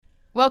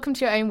Welcome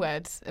to Your Own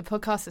Words, a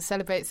podcast that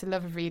celebrates the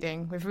love of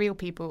reading with real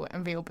people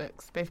and real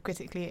books, both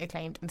critically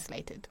acclaimed and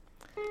slated.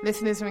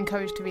 Listeners are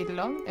encouraged to read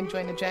along and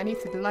join the journey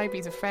through the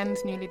libraries of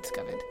friends newly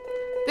discovered.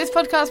 This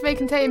podcast may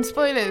contain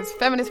spoilers,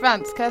 feminist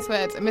rants, curse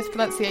words, and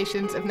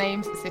mispronunciations of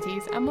names,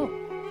 cities, and more.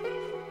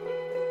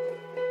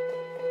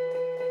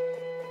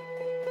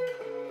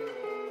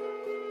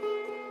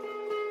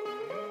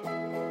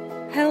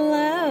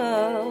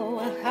 Hello.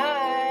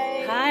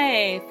 Hi.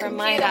 Hi from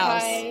my Computer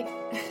house. hi.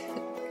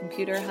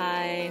 Computer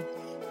high.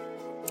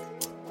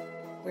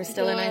 We're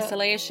still in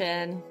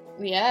isolation.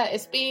 Yeah,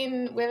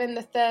 we're in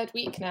the third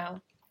week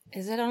now.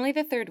 Is it only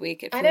the third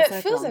week? It I feels know, it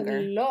like feels longer.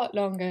 a lot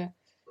longer.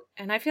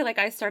 And I feel like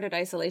I started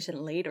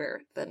isolation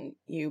later than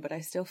you, but I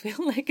still feel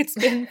like it's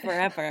been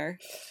forever.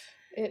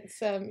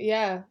 It's,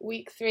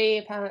 week 3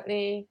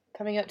 apparently,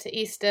 coming up to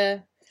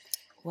Easter.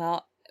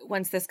 Well,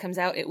 once this comes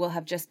out, it will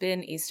have just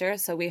been Easter,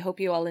 so we hope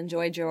you all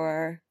enjoyed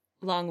your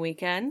long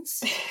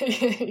weekends.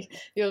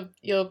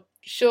 your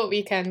short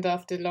weekend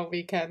after long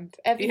weekend.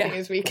 Everything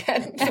is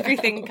weekend.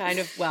 Everything kind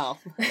of, well,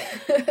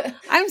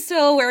 I'm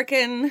still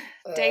working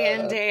day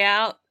in, day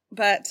out,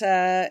 but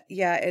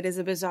it is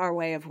a bizarre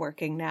way of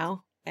working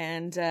now.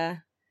 And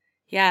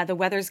the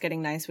weather's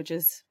getting nice, which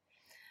is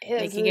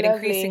making it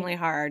increasingly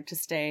hard to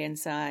stay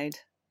inside.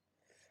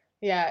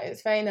 Yeah,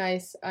 it's very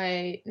nice.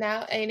 I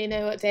now only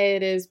know what day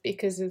it is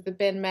because of the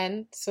bin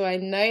men, so I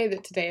know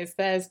that today is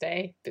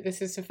Thursday, but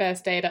this is the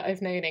first day that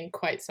I've known in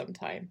quite some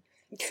time.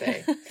 So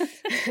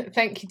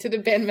thank you to the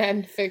bin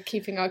men for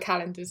keeping our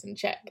calendars in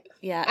check.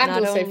 Yeah, and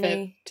also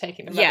for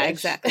taking the rubbish. Yeah,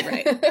 exactly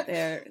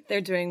right.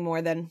 They're doing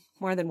more than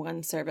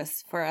one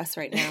service for us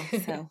right now.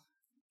 So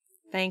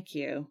thank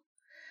you.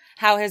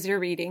 How has your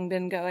reading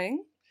been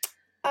going?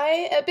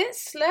 A bit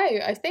slow.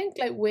 I think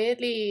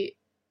weirdly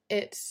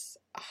it's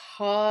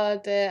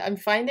harder. I'm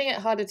finding it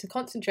harder to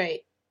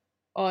concentrate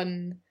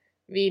on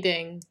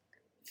reading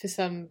for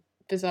some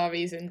bizarre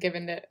reason,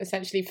 given that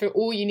essentially for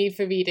all you need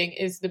for reading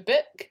is the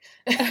book.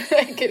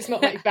 It's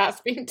not like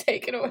that's been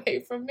taken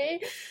away from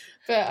me,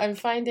 but I'm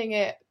finding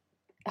it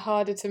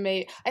harder to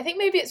make. I think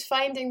maybe it's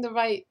finding the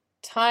right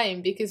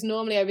time, because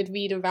normally I would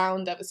read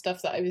around other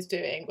stuff that I was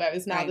doing,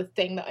 whereas now the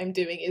thing that I'm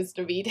doing is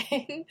the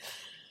reading.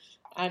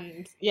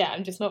 And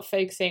I'm just not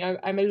focusing.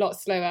 I'm a lot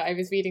slower. I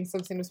was reading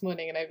something this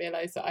morning and I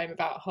realised that I'm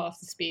about half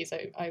the speed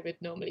I would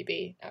normally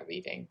be at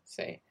reading.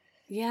 So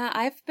yeah,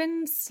 I've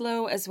been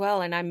slow as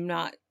well, and I'm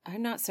not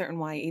certain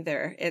why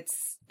either.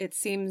 It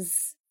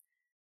seems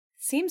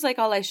like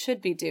all I should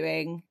be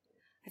doing.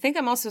 I think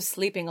I'm also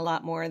sleeping a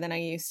lot more than I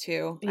used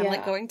to.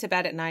 I'm going to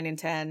bed at 9 and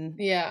 10.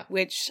 Yeah.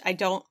 Which I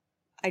don't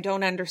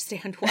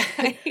understand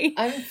why.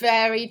 I'm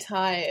very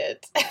tired.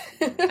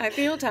 I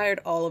feel tired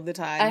all of the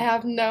time. I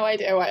have no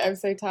idea why I'm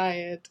so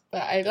tired.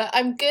 But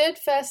I'm good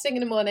first thing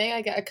in the morning.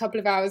 I get a couple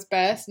of hours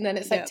burst, and then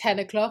it's 10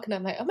 o'clock, and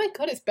I'm like, oh my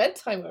God, it's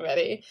bedtime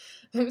already.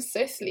 I'm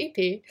so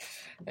sleepy.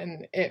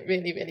 And it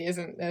really, really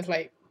isn't. There's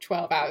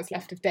 12 hours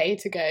left of day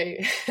to go.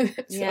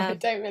 I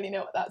don't really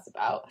know what that's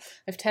about.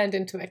 I've turned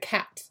into a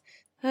cat.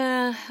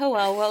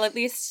 Well, at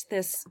least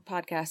this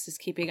podcast is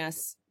keeping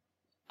us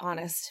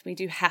honest. We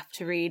do have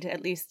to read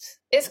at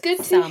least. It's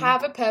good to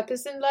have a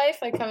purpose in life.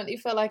 I currently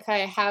feel like I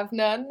have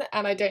none,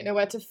 and I don't know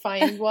where to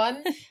find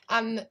one.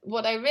 And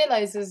what I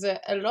realized is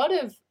that a lot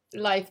of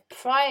life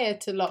prior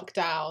to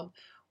lockdown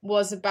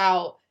was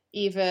about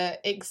either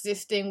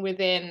existing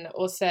within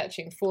or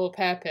searching for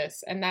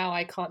purpose, and now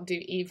I can't do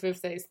either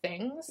of those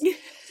things.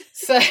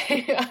 So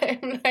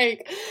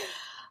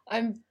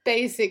I'm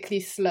basically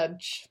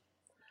sludge.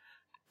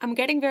 I'm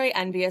getting very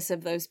envious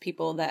of those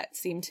people that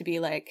seem to be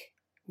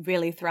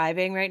really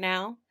thriving right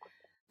now.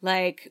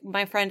 Like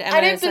my friend Emma.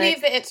 I don't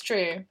believe that it's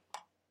true.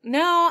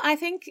 No, I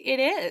think it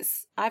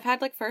is. I've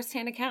had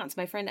first-hand accounts.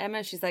 My friend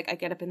Emma, she's like, I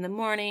get up in the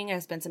morning, I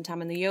spend some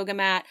time on the yoga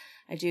mat,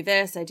 I do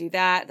this, I do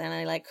that, then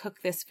I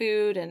cook this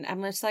food, and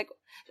I'm just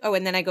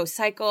and then I go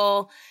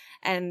cycle,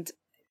 and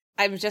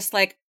I'm just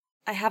I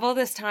have all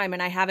this time,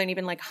 and I haven't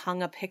even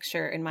hung a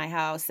picture in my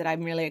house that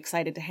I'm really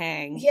excited to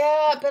hang.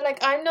 Yeah, but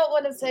I'm not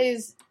one of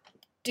those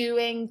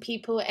doing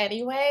people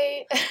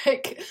anyway.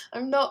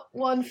 I'm not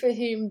one for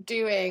whom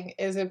doing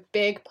is a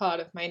big part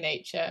of my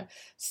nature.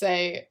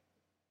 So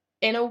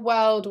in a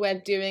world where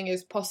doing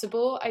is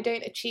possible, I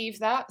don't achieve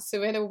that.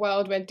 So in a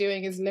world where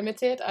doing is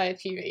limited, I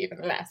achieve it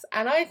even less.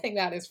 And I think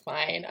that is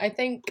fine. I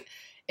think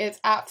it's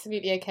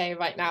absolutely okay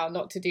right now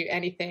not to do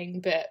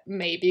anything but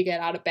maybe get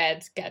out of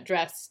bed, get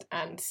dressed,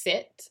 and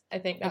sit. I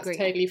think that's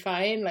totally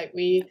fine.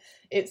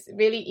 It's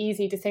really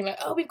easy to think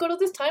oh, we've got all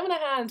this time on our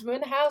hands, we're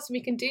in the house,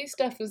 we can do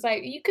stuff. It's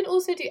you can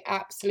also do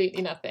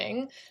absolutely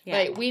nothing.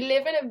 Yeah. We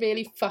live in a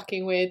really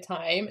fucking weird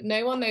time.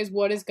 No one knows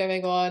what is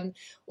going on.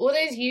 All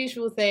those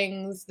usual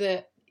things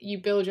that you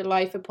build your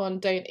life upon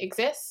don't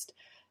exist.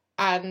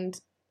 And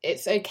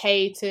it's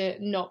okay to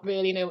not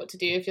really know what to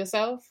do with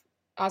yourself.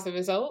 As a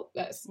result,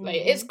 that's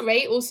it's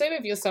great also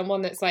if you're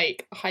someone that's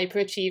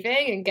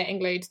hyperachieving and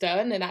getting loads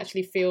done and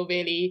actually feel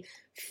really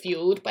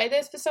fueled by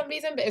this for some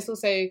reason, but it's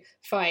also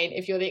fine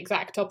if you're the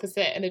exact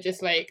opposite and are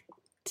just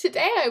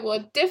today I wore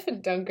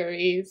different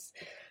dungarees.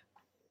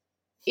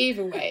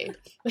 Either way.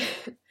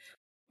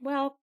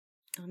 Well,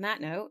 on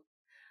that note,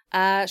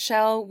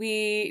 shall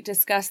we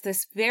discuss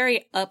this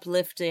very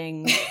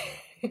uplifting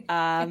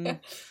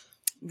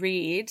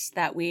read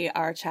that we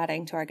are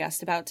chatting to our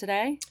guest about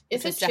today?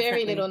 It's a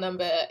cheery little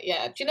number.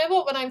 Yeah. Do you know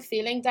what? When I'm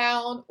feeling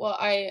down, what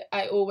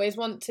I always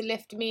want to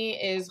lift me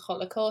is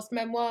Holocaust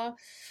memoir.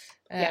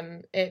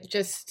 It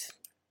just...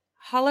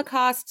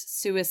 Holocaust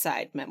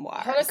suicide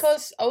memoirs.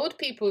 Holocaust old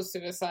people's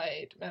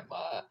suicide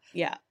memoir.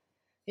 Yeah.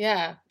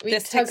 Yeah.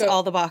 This ticks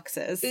all the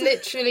boxes.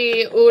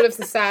 Literally all of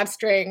the sad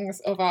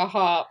strings of our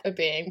harp are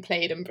being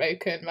played and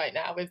broken right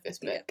now with this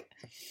book.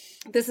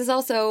 This is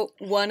also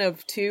one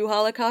of 2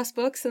 Holocaust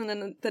books in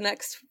the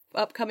next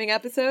upcoming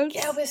episodes.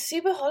 Yeah, we're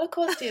super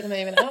Holocausty at the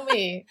moment, aren't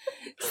we?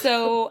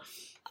 So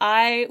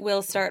I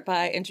will start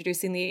by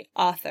introducing the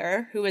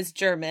author, who is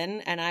German,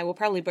 and I will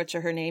probably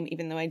butcher her name,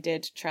 even though I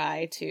did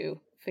try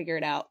to figure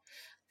it out.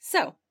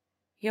 So,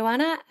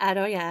 Johanna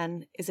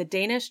Adoyan is a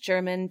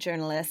Danish-German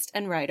journalist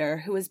and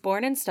writer who was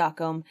born in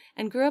Stockholm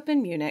and grew up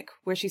in Munich,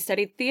 where she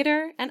studied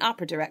theater and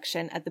opera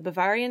direction at the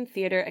Bavarian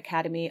Theater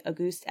Academy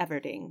August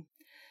Everding.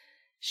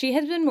 She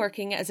has been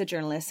working as a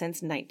journalist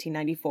since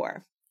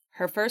 1994.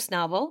 Her first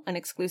novel, An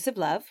Exclusive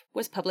Love,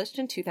 was published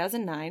in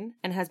 2009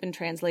 and has been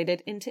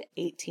translated into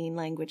 18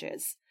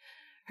 languages.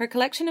 Her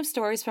collection of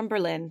stories from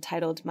Berlin,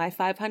 titled My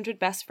 500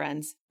 Best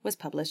Friends, was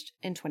published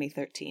in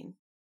 2013.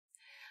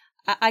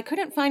 I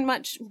couldn't find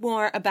much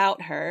more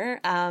about her,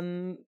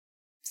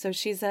 so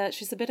she's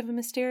a bit of a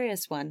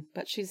mysterious one,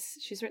 but she's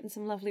written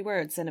some lovely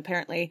words, and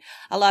apparently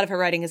a lot of her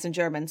writing is in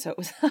German, so it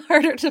was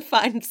harder to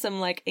find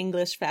some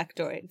English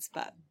factoids,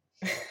 but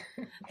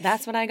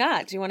that's what I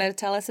got. Do you want to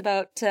tell us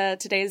about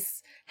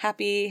today's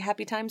Happy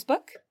Times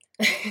book?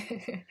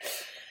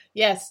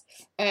 Yes.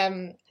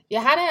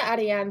 Johanna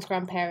Adoyan's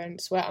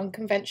grandparents were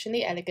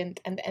unconventionally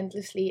elegant and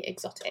endlessly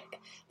exotic.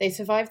 They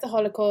survived the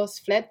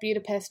Holocaust, fled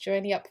Budapest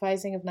during the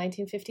uprising of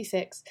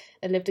 1956,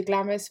 and lived a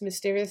glamorous,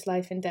 mysterious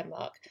life in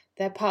Denmark.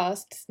 Their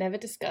pasts never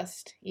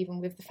discussed,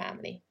 even with the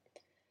family.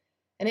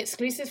 An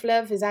Exclusive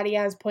Love is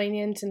Adoyan's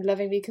poignant and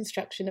loving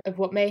reconstruction of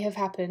what may have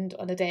happened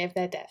on the day of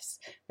their deaths,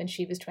 when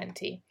she was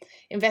 20.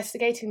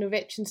 Investigating the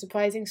rich and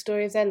surprising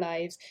story of their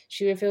lives,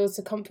 she reveals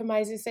the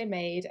compromises they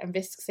made and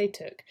risks they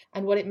took,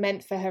 and what it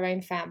meant for her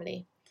own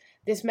family.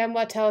 This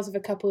memoir tells of a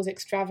couple's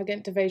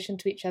extravagant devotion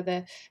to each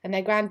other and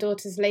their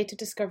granddaughter's later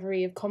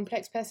discovery of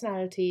complex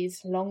personalities,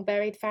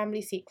 long-buried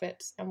family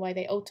secrets, and why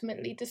they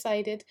ultimately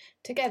decided,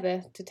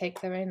 together, to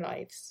take their own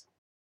lives.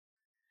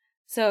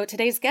 So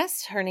today's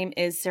guest, her name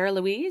is Sarah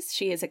Louise.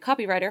 She is a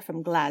copywriter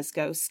from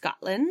Glasgow,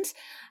 Scotland.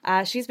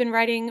 She's been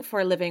writing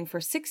for a living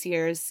for 6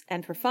 years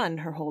and for fun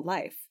her whole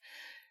life.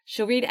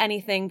 She'll read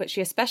anything, but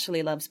she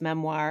especially loves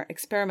memoir,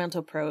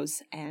 experimental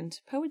prose, and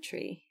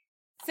poetry.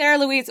 Sarah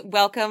Louise,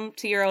 welcome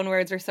to Your Own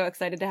Words. We're so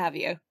excited to have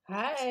you.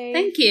 Hi.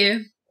 Thank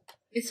you.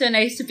 It's so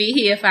nice to be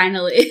here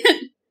finally.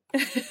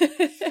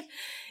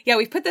 Yeah,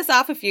 we've put this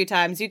off a few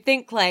times. You'd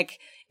think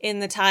in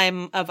the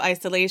time of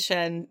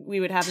isolation, we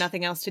would have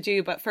nothing else to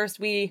do. But first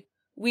we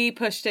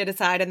pushed it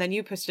aside and then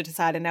you pushed it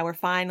aside. And now we're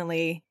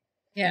finally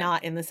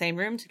not in the same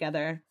room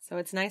together. So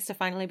it's nice to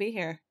finally be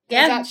here.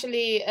 There's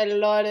actually a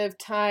lot of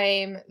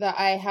time that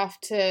I have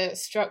to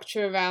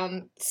structure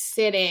around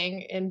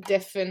sitting in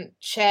different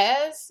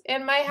chairs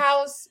in my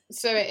house.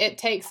 So it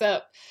takes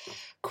up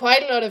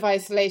quite a lot of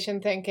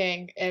isolation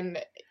thinking and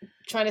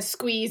trying to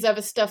squeeze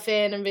other stuff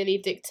in and really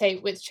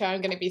dictate which chair I'm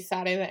going to be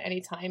sat in at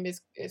any time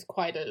is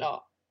quite a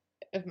lot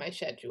of my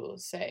schedule.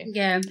 So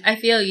yeah, I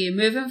feel you.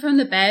 Moving from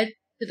the bed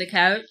to the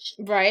couch,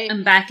 right,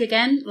 and back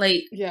again,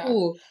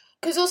 oh.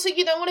 Because also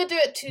you don't want to do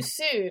it too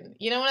soon.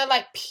 You don't want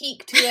to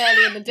peak too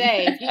early in the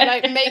day. If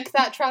you make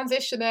that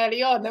transition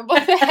early on, then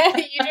what the hell are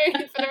you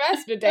doing for the rest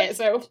of the day?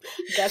 So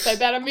I guess I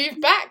better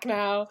move back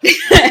now. So,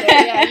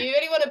 yeah, you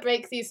really want to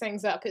break these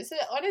things up.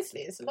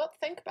 Honestly, it's a lot to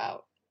think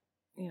about.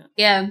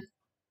 Yeah.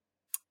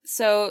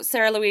 So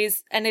Sarah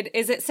Louise, and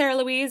is it Sarah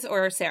Louise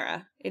or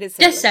Sarah? It is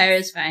Sarah. Just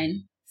Sarah's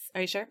fine. Are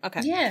you sure?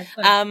 Okay. Yeah.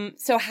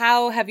 So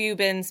how have you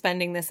been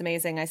spending this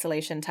amazing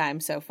isolation time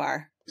so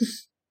far?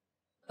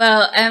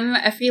 Well, I'm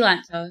a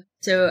freelancer,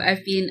 so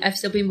I've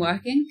still been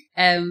working.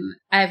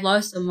 I've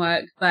lost some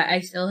work, but I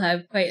still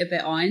have quite a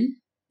bit on.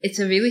 It's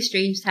a really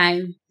strange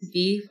time to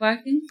be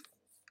working.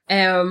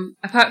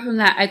 Apart from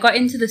that, I got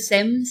into The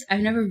Sims. I've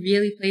never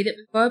really played it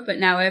before, but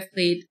now I've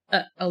played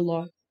a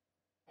lot.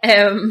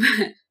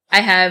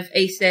 I have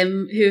a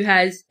Sim who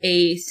has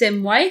a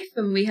Sim wife,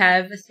 and we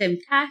have a Sim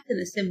cat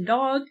and a Sim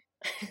dog.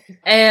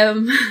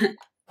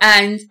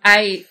 And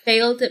I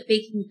failed at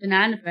baking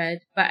banana bread,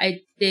 but I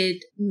did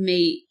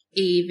make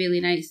a really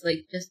nice,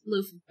 just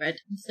loaf of bread.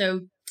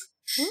 So,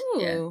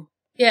 ooh.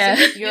 Yeah.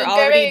 So you're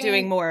already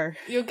doing more.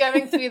 You're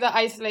going through the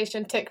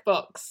isolation tick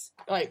box.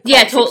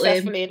 Yeah,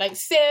 totally. Successfully.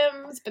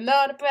 Sims,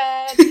 banana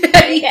bread,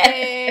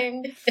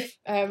 baking,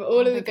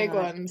 all of the big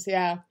ones,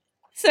 yeah.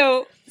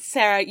 So,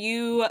 Sarah,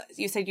 you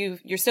said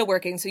you're still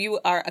working, so you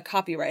are a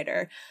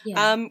copywriter.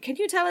 Yeah. Can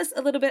you tell us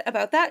a little bit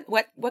about that?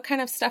 What kind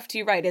of stuff do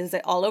you write? Is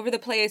it all over the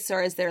place,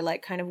 or is there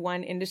like kind of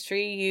one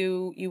industry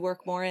you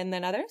work more in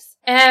than others?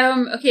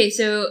 Okay,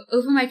 so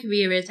over my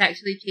career, it's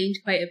actually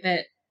changed quite a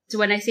bit. So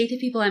when I say to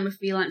people I'm a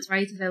freelance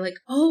writer, they're like,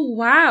 "Oh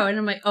wow," and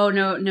I'm like, "Oh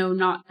no,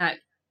 not that.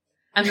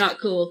 I'm not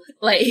cool."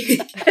 Like,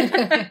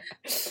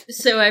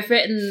 so I've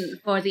written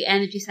for the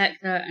energy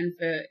sector and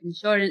for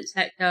insurance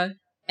sector.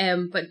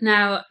 But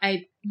now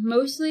I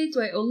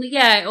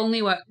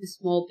only work with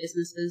small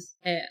businesses,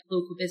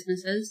 local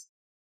businesses.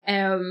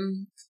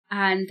 And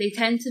they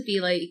tend to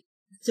be like,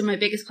 so my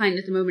biggest client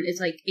at the moment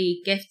is like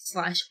a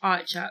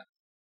gift/art shop,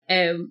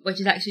 which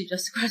is actually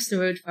just across the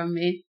road from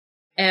me.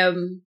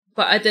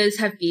 But others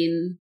have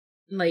been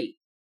like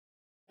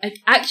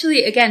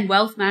actually, again,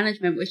 wealth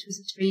management, which was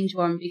a strange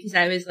one because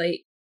I was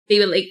like,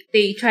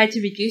 they tried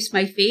to reduce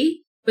my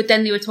fee. But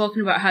then they were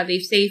talking about how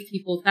they've saved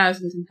people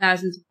thousands and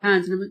thousands of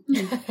pounds. And I'm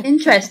like,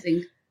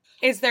 interesting.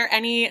 Is there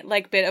any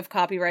like bit of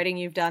copywriting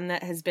you've done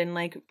that has been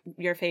like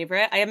your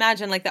favorite? I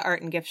imagine like the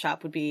art and gift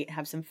shop would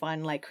have some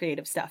fun, like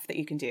creative stuff that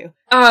you can do.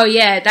 Oh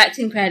yeah, that's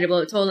incredible.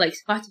 It's all like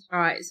Scottish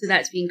art. So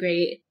that's been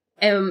great.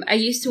 I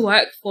used to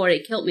work for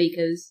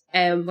Kiltmakers,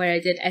 where I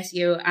did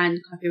SEO and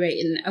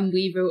copywriting, and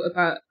we wrote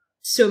about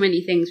so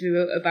many things. We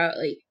wrote about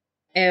like,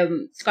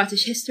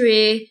 Scottish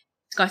history,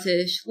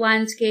 Scottish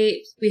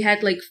landscapes. We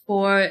had like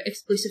 4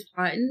 exclusive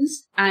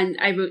tartans, and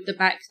I wrote the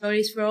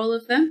backstories for all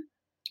of them.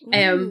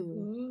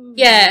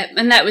 Yeah,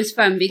 and that was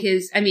fun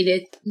because, I mean,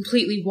 it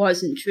completely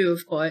wasn't true,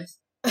 of course,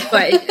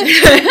 but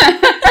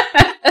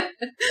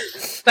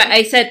but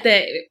I said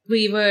that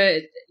we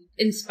were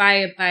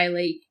inspired by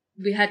like,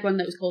 we had one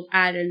that was called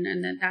Arran,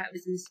 and then that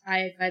was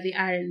inspired by the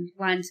Arran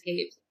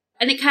landscapes,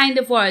 and it kind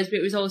of was, but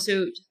it was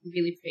also just a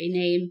really pretty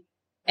name.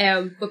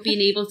 But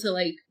being able to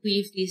like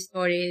weave these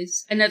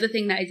stories. Another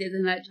thing that I did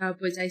in that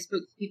job was I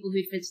spoke to people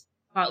who visited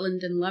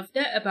Scotland and loved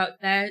it about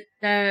their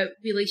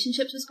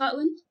relationships with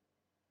Scotland.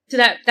 So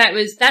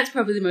that's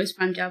probably the most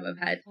fun job I've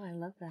had. Oh, I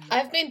love that.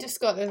 I've been to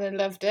Scotland and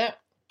loved it.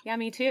 Yeah,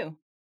 me too.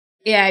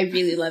 Yeah, I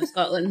really love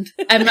Scotland.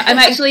 I'm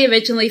actually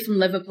originally from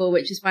Liverpool,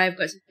 which is why I've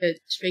got such a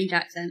strange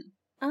accent.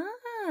 Ah.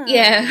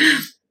 Yeah.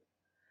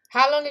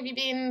 How long have you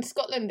been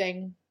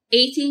Scotlanding?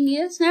 18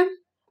 years now.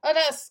 Oh,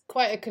 that's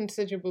quite a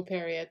considerable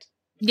period.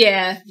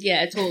 Yeah,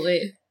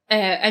 totally.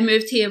 I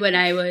moved here when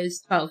I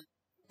was 12.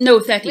 No,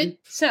 13.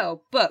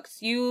 So,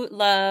 books. You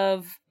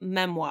love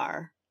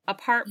memoir.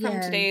 Apart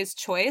from today's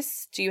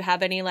choice, do you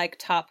have any like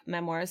top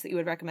memoirs that you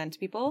would recommend to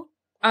people?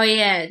 Oh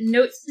yeah,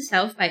 Notes to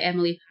Self by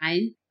Emily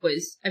Pine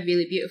was a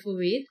really beautiful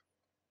read.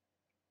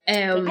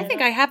 I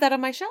think I have that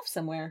on my shelf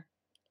somewhere.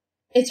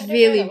 It's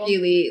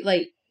really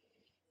like,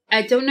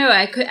 I don't know.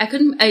 I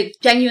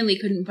genuinely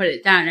couldn't put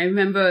it down. I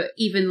remember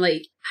even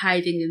like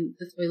hiding in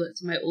the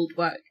toilets of my old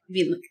work,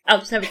 being like, I'll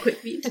just have a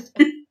quick read.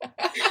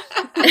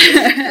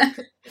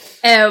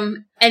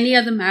 Any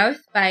Other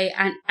Mouth by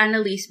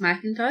Annalise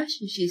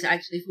McIntosh, and she's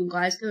actually from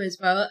Glasgow as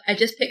well. I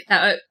just picked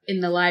that up in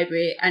the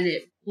library and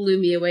it blew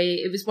me away.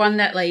 It was one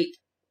that like,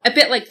 a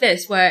bit like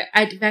this, where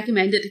I'd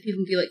recommend it to people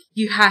and be like,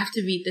 you have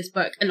to read this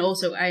book, and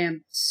also I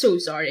am so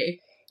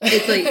sorry.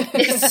 It's like,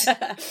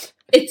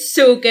 it's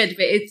so good,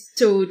 but it's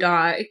so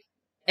dark.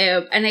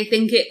 And I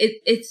think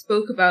it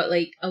spoke about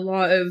like a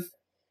lot of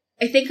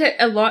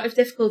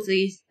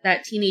difficulties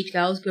that teenage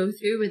girls go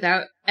through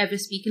without ever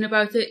speaking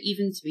about it,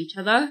 even to each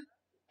other.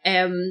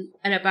 And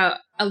about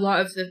a lot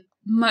of the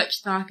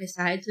much darker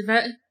sides of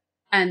it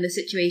and the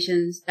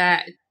situations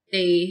that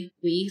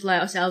we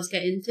let ourselves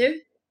get into.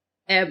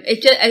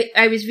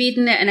 I was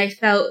reading it and I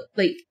felt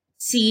like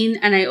seen,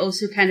 and I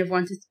also kind of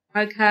wanted to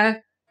hug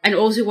her, and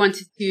also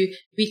wanted to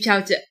reach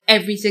out to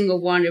every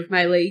single one of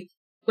my like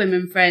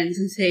women friends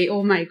and say,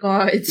 oh my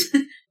God,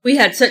 we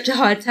had such a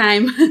hard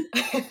time.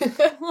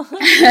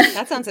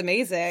 That sounds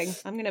amazing.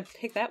 I'm going to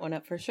pick that one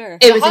up for sure.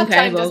 It was hard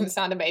incredible. Time doesn't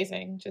sound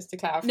amazing, just to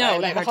clarify. No,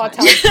 like, the hard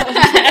time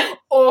sounds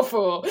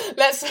awful.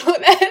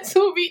 Let's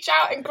all reach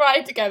out and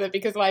cry together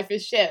because life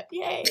is shit.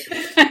 Yay.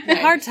 No.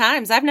 Hard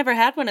times. I've never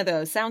had one of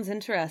those. Sounds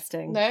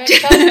interesting. No,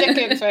 Charles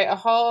Dickens wrote a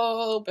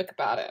whole book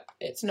about it.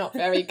 It's not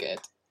very good.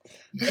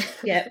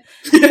 Yeah.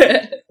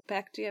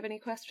 Beck, do you have any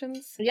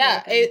questions?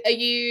 Yeah,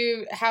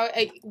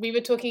 we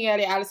were talking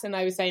earlier, Alison and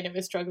I were saying that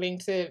we're struggling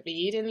to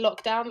read in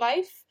lockdown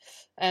life.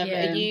 Are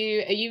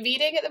you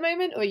reading at the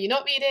moment, or are you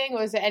not reading,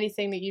 or is there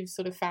anything that you've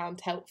sort of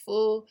found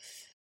helpful?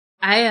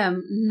 I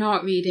am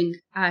not reading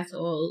at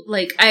all.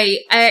 Like, I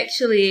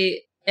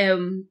actually,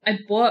 I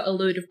bought a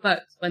load of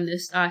books when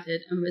this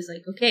started and was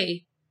like,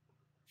 okay,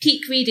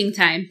 peak reading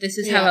time. This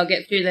is how I'll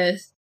get through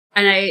this.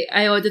 And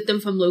I ordered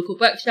them from local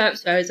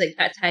bookshops, so I was like,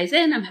 that ties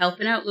in, I'm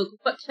helping out local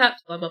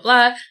bookshops, blah, blah,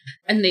 blah.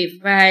 And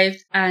they've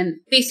arrived,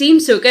 and they seem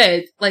so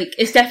good. Like,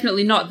 it's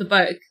definitely not the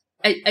book.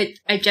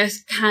 I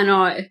just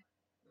cannot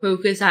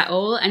focus at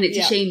all, and it's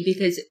a shame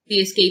because the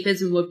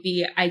escapism would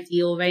be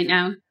ideal right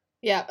now.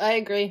 Yeah, I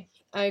agree.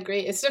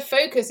 It's the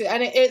focus,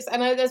 and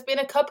there's been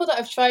a couple that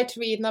I've tried to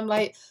read, and I'm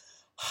like,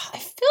 I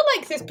feel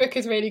like this book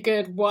is really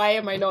good. Why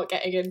am I not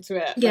getting into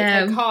it?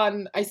 Yeah.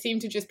 I seem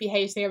to just be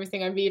hating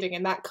everything I'm reading,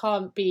 and that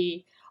can't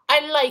be.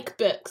 I like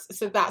books,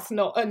 so that's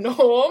not a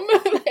norm.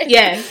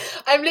 Yeah.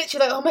 I'm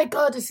literally like, oh my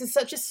god, this is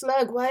such a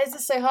slug. Why is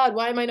this so hard?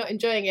 Why am I not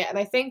enjoying it? And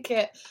I think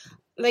it,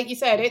 like you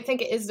said, I don't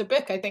think it is the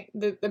book. I think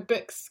the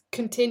books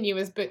continue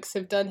as books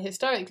have done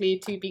historically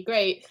to be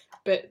great,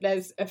 but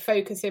there's a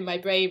focus in my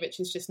brain which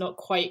is just not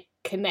quite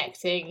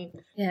connecting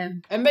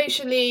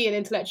emotionally and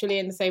intellectually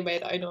in the same way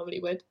that I normally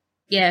would.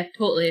 Yeah,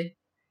 totally.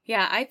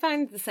 Yeah, I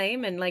find the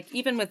same. And like,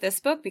 even with this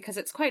book, because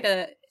it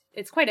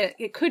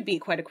could be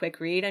quite a quick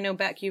read. I know,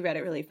 Beck, you read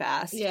it really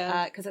fast.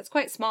 Yeah. Because it's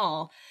quite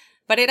small.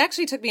 But it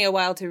actually took me a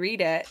while to read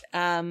it.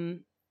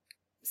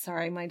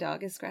 Sorry, my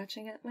dog is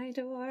scratching at my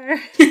door.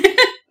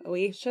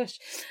 Shush.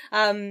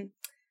 But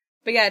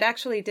yeah, it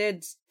actually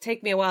did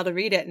take me a while to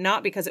read it.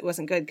 Not because it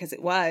wasn't good, because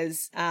it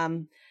was.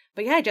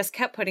 But yeah, I just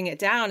kept putting it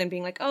down and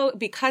being like, oh,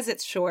 because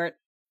it's short.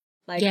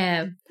 Like,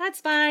 yeah, that's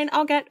fine.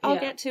 I'll get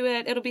to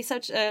it. It'll be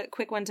such a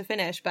quick one to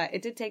finish, but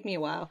it did take me a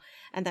while,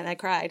 and then I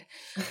cried.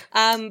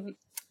 We'll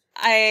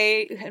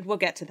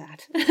get to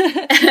that.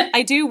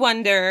 I do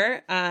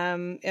wonder,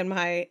 in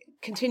my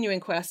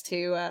continuing quest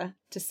to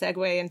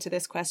segue into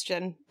this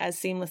question as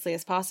seamlessly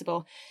as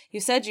possible. You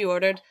said you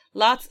ordered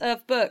lots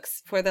of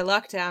books for the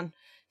lockdown.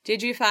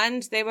 Did you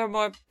find they were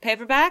more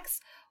paperbacks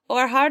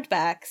or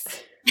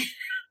hardbacks?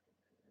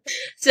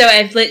 So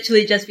I've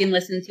literally just been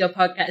listening to your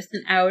podcast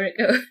an hour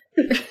ago.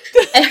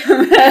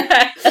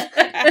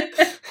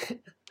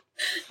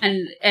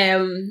 And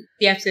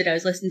the episode I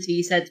was listening to,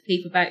 you said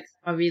paperbacks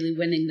are really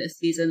winning this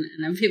season,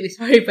 and I'm really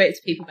sorry, but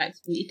it's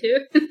paperbacks for me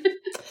too. Do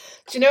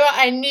you know what?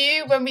 I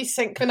knew when we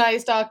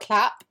synchronized our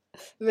clap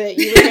that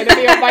you were going to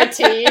be on my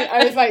team.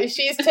 I was like,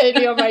 she's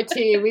totally on my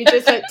team. We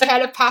just like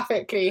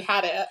telepathically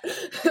had it.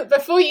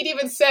 Before you'd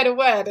even said a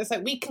word, it's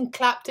like, we can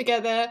clap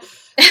together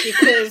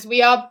because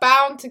we are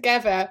bound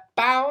together.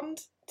 Bound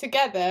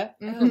together.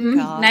 Mm-hmm.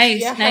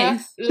 Nice,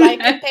 nice.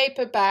 Like a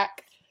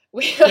paperback.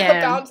 We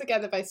are bound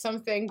together by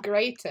something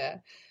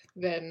greater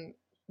than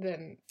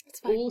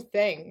all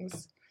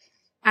things.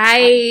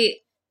 I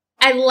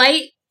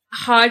like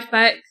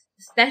hardbacks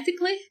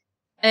aesthetically.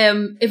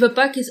 If a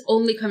book is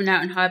only coming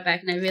out in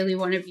hardback and I really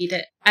want to read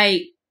it,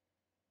 I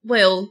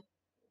will.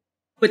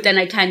 But then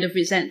I kind of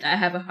resent that I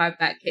have a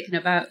hardback kicking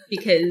about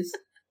because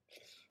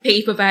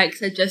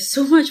paperbacks are just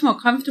so much more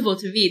comfortable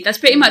to read. That's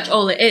pretty much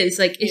all it is.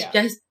 Like, it's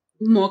just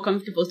more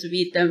comfortable to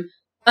read them.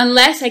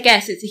 Unless, I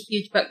guess, it's a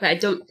huge book, but I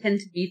don't tend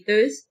to read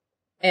those.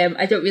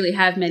 I don't really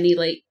have many,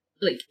 like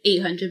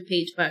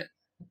 800-page books.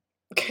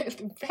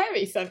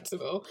 Very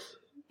sensible.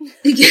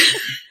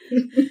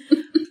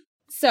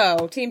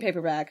 So, team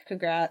paperback,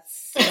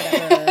 congrats.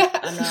 Whatever.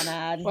 I'm not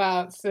mad.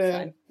 Wow.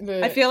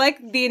 I feel like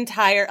the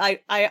entire,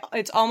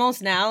 it's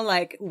almost now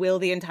like, will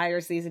the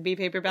entire season be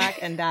paperback?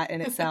 And that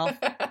in itself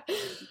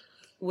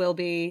will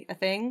be a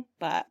thing,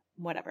 but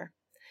whatever.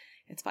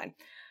 It's fine.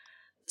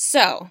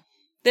 So,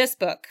 this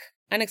book,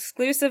 An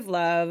Exclusive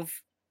Love,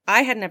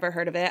 I had never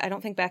heard of it. I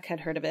don't think Beck had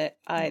heard of it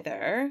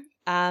either.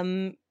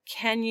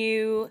 Can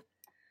you,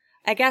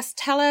 I guess,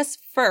 tell us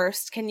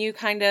first, can you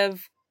kind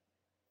of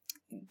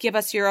give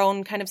us your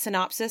own kind of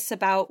synopsis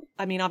about,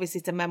 I mean, obviously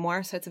it's a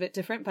memoir, so it's a bit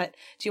different, but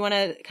do you want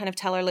to kind of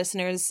tell our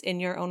listeners in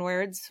your own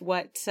words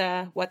what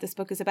this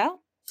book is about?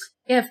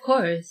 Yeah, of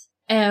course.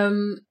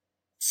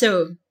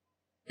 So,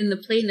 in the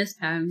plainest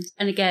terms,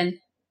 and again,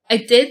 I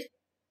did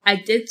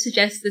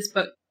suggest this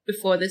book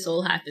before this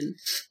all happened.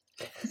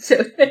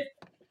 So,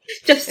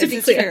 just to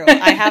be clear. True.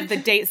 I have the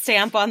date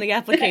stamp on the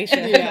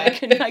application. Yeah.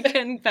 I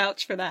can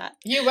vouch for that.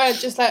 You weren't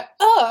just like,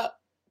 oh,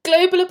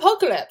 global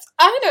apocalypse.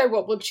 I know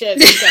what will cheer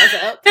these guys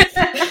up.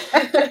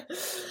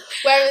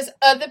 Whereas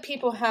other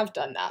people have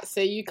done that,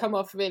 so you come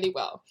off really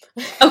well.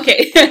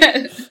 Okay.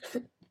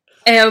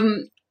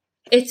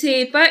 It's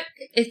a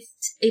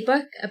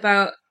book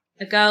about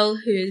a girl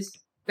whose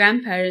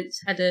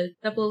grandparents had a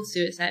double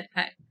suicide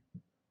pact.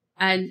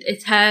 And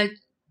it's her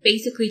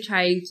basically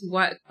trying to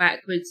work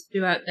backwards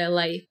throughout their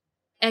life.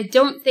 I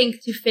don't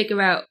think to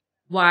figure out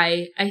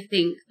why. I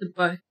think the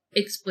book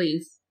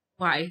explains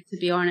why, to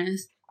be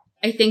honest.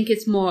 I think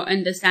it's more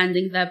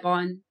understanding their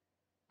bond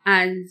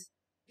and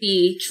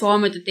the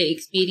trauma that they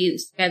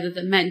experienced together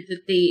that meant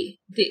that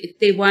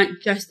they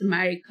weren't just a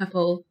married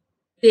couple.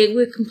 They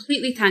were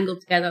completely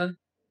tangled together.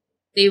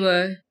 They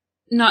were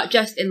not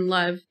just in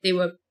love, they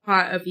were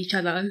part of each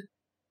other.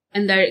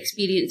 And their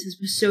experiences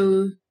were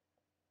so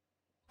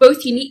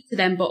both unique to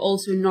them, but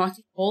also not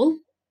at all.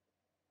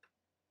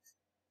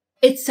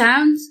 It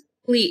sounds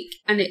bleak,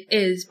 and it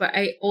is, but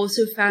I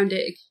also found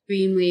it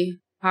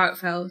extremely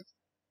heartfelt.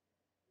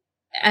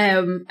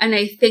 And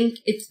I think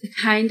it's the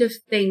kind of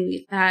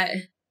thing that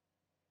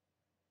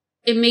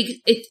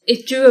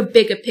it drew a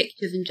bigger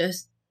picture than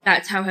just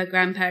that's how her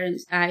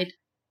grandparents died.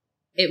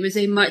 It was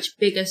a much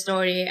bigger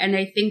story, and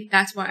I think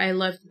that's what I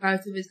loved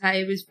about it, was that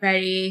it was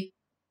very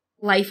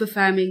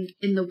life-affirming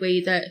in the way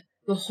that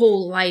the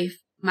whole life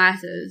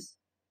matters.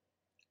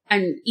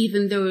 And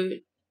even though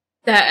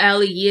the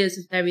early years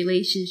of their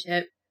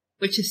relationship,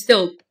 which is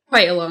still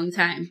quite a long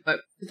time, but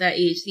at that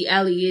age, the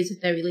early years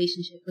of their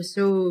relationship were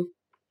so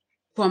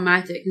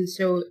traumatic and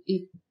so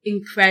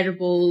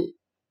incredible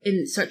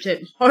in such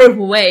a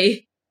horrible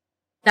way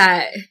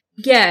that,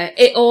 yeah,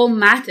 it all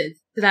mattered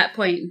to that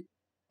point.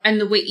 And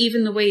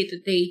even the way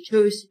that they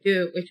chose to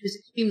do it, which was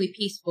extremely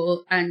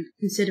peaceful and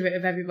considerate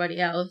of everybody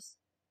else,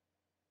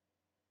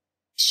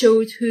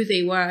 showed who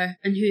they were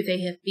and who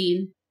they have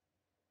been.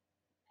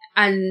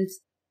 And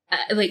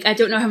I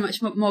don't know how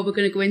much more we're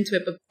going to go into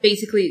it, but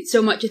basically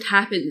so much had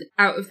happened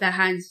out of their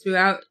hands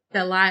throughout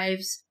their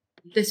lives.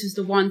 This was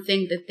the one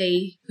thing that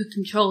they could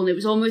control, and it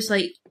was almost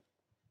like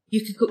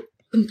you could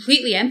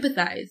completely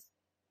empathize.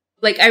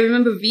 Like, I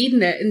remember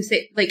reading it and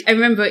I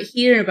remember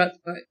hearing about the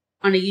book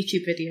on a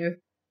YouTube video,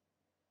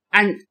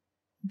 and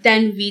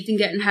then reading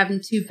it and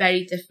having two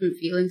very different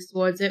feelings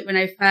towards it. When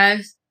I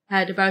first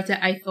heard about it,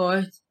 I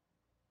thought,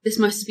 this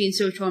must have been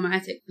so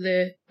traumatic for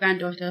the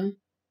granddaughter.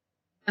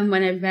 And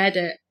when I read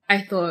it,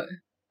 I thought,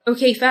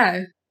 okay,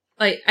 fair.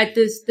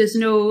 There's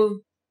no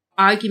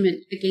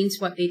argument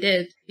against what they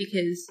did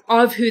because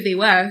of who they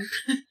were,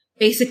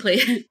 basically.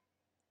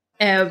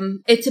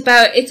 It's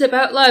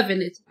about love,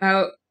 and it's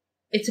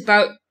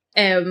about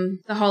the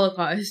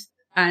Holocaust,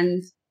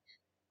 and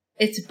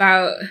it's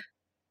about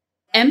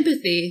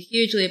empathy,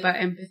 hugely about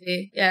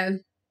empathy. Yeah.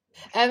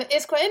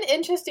 It's quite an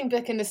interesting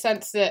book in the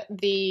sense that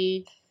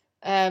the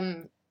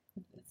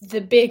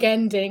big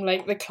ending,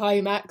 like the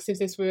climax, if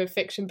this were a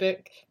fiction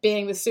book,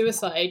 being the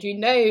suicide, you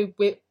know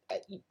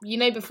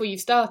before you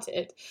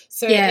started.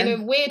 So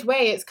in a weird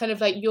way, it's kind of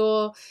like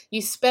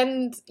you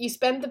spend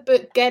the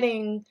book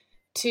getting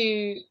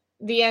to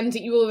the end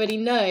that you already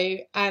know,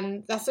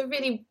 and that's a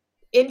really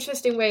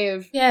interesting way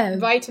of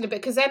writing a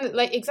book, because then,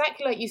 like,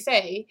 exactly like you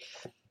say,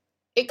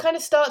 it kind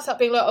of starts up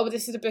being like, oh,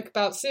 this is a book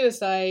about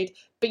suicide,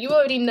 but you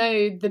already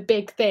know the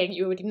big thing.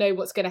 You already know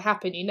what's going to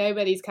happen. You know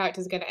where these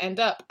characters are going to end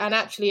up. And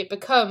actually it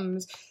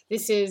becomes,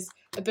 this is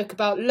a book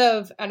about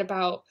love and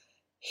about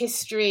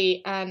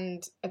history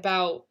and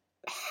about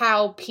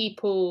how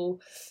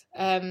people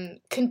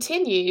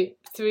continue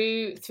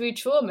through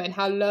trauma, and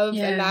how love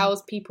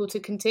allows people to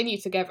continue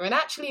together. And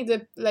actually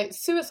the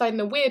suicide in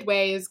a weird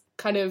way is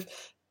kind of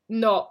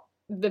not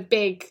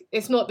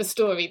it's not the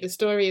story. The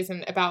story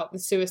isn't about the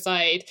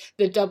suicide,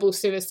 the double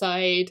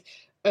suicide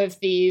of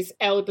this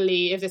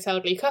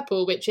elderly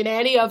couple, which on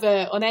any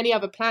other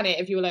planet,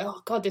 if you were like,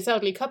 oh god, this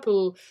elderly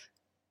couple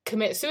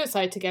commit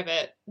suicide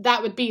together,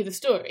 that would be the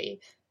story.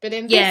 But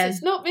in this,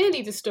 it's not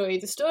really the story.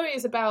 The story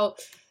is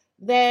about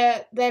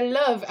their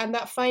love and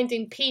that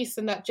finding peace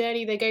and that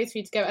journey they go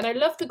through together. And I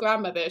love the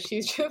grandmother.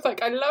 She's just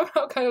like, I love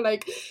how kind of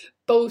like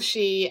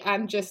bullshit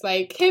and just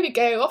like, here we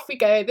go, off we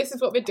go, this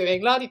is what we're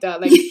doing, la-di-da.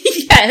 Like,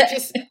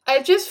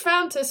 I just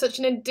found her such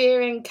an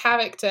endearing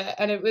character,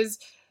 and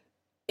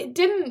it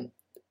didn't,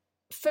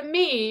 for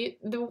me,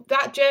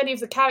 that journey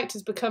of the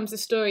characters becomes the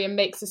story and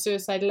makes the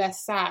suicide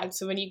less sad.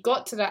 So when you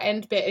got to that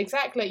end bit,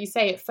 exactly like you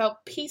say, it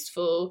felt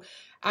peaceful,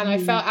 and I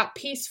felt at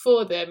peace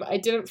for them. I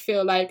didn't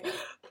feel like,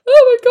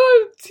 oh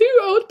my god, 2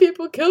 old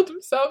people killed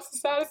themselves, the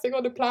saddest thing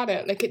on the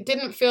planet. Like, it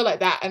didn't feel like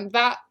that, and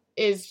that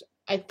is,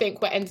 I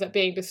think, what ends up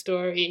being the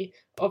story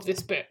of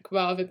this book,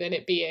 rather than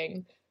it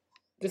being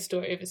the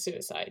story of a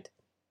suicide.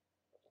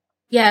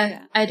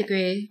 Yeah, I'd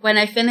agree. When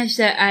I finished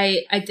it,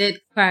 I did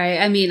cry.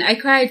 I mean, I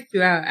cried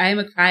throughout. I am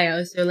a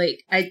crier, so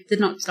like, I did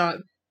not stop.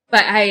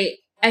 But I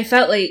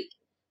felt like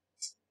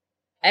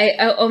I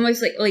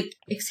almost like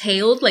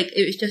exhaled. Like,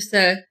 it was just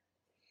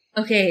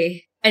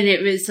okay. And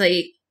it was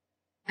like,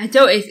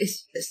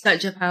 it's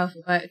such a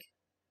powerful book.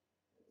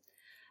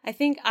 I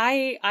think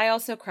I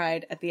also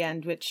cried at the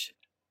end, which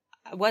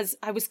I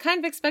was kind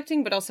of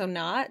expecting, but also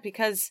not,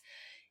 because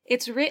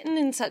it's written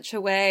in such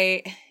a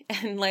way,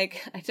 and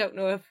like, I don't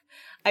know if,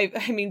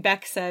 I mean,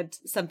 Beck said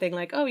something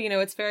like, oh,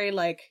 it's very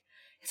like,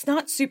 it's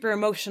not super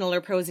emotional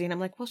or prosy. And I'm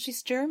like, well,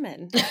 she's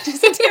German.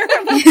 She's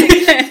terrible.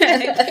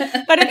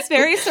 But it's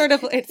very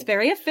it's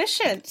very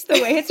efficient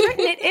the way it's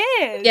written. It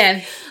is.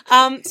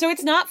 Yeah. So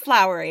it's not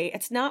flowery.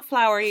 It's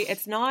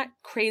not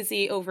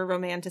crazy over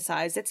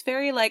romanticized. It's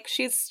very like,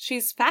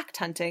 she's fact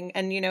hunting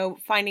and,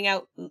 finding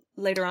out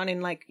later on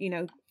in like,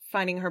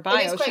 finding her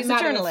bio. She's a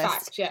journalist.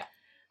 Fact, yeah.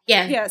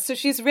 Yeah. So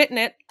she's written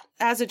it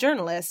as a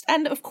journalist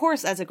and of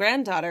course as a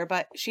granddaughter,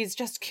 but she's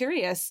just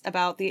curious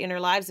about the inner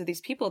lives of these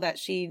people that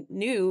she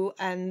knew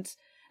and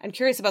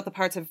curious about the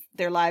parts of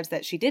their lives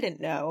that she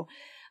didn't know.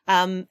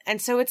 And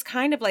so it's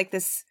kind of like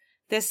this,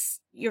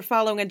 you're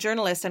following a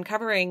journalist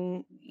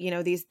uncovering,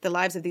 the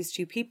lives of these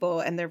two people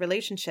and their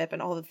relationship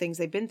and all the things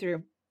they've been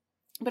through.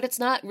 But it's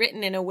not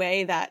written in a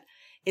way that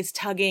is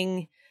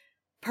tugging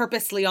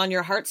purposely on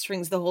your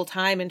heartstrings the whole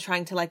time and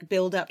trying to like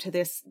build up to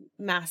this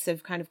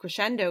massive kind of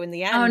crescendo in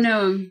the end. Oh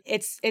no.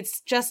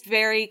 It's just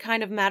very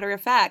kind of matter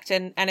of fact.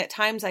 And at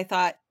times I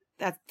thought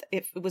that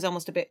it was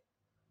almost a bit,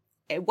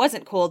 it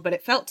wasn't cold, but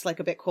it felt like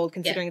a bit cold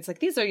considering it's like,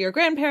 these are your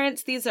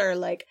grandparents. These are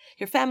like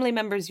your family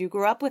members. You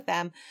grew up with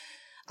them.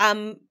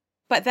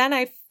 But then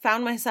I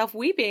found myself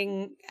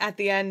weeping at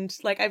the end.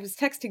 Like I was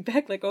texting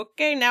Beck like,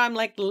 okay, now I'm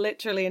like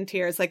literally in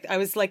tears. Like I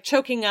was like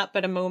choking up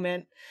at a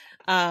moment,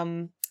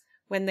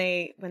 when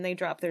they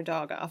drop their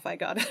dog off, I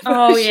got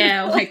oh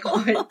yeah, oh my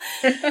god.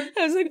 I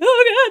was like,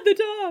 oh god, the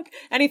dog.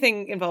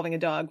 Anything involving a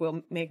dog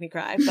will make me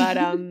cry.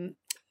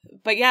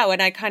 But yeah,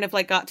 when I kind of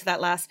like got to that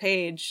last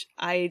page,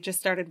 I just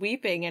started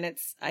weeping, and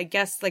it's, I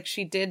guess, like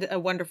she did a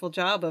wonderful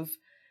job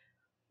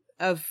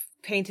of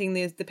painting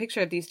the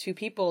picture of these two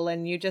people,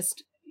 and you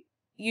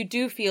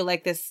do feel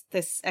like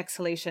this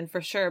exhalation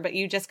for sure, but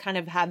you just kind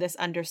of have this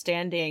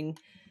understanding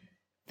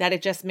that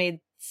it just made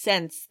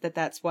sense that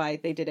that's why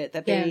they did it,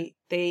 that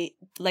they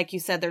like you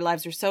said, their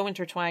lives are so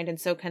intertwined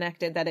and so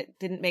connected that it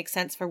didn't make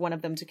sense for one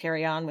of them to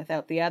carry on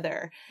without the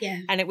other.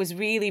 And it was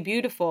really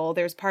beautiful.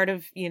 There's part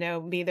of, you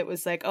know, me that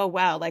was like, oh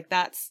wow, like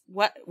that's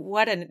what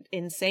an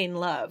insane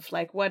love,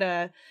 like what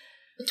an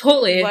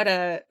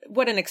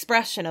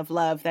expression of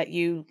love, that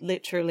you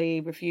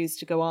literally refuse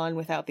to go on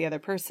without the other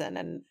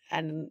person,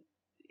 and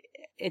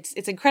it's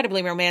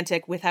incredibly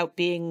romantic without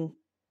being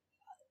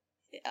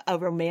a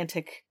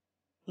romantically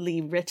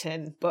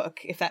written book,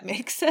 if that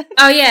makes sense.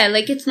 Oh yeah,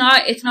 like it's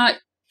not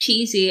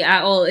cheesy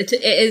at all. It's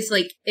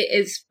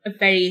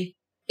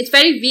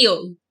very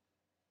real.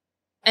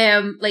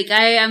 Like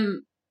I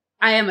am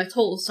a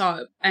total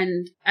sob,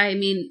 and I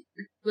mean,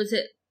 was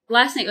it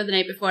last night or the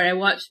night before, I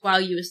watched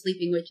While You Were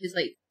Sleeping, which is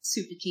like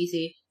super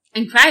cheesy,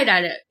 and cried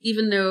at it,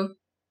 even though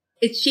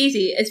it's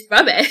cheesy, it's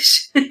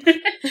rubbish.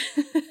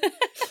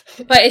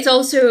 But it's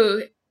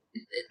also,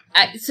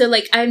 so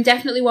like, I'm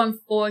definitely one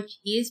for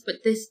cheese, but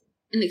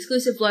an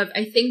exclusive love,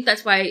 I think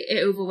that's why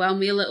it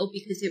overwhelmed me a little,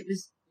 because it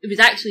was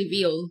actually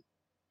real.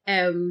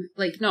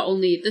 Like not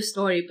only the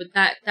story, but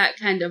that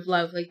kind of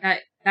love, like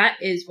that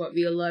is what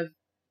real love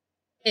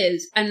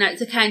is. And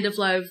that's a kind of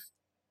love,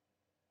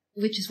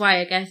 which is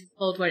why I guess it's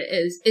called what it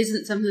is,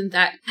 isn't something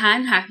that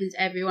can happen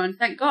to everyone,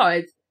 thank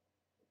God.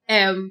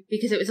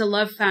 Because it was a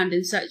love found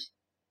in such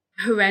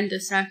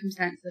horrendous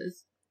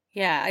circumstances.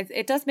 Yeah,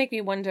 it does make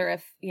me wonder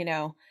if, you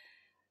know,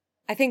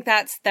 I think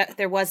that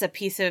there was a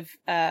piece of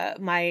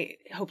my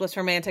hopeless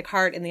romantic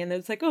heart in the end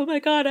that's like, oh my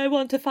God, I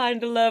want to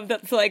find a love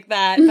that's like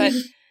that.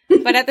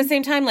 But at the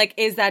same time, like,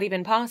 is that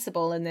even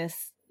possible in this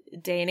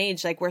day and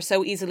age? Like, we're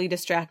so easily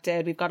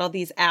distracted. We've got all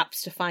these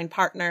apps to find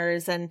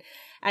partners, and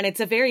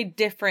it's a very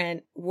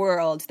different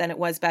world than it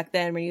was back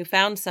then, where you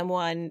found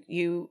someone,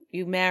 you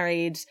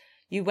married,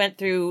 you went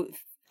through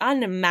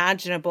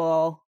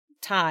unimaginable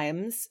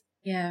times.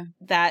 Yeah.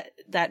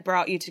 That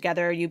brought you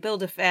together. You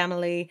build a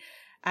family,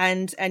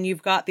 and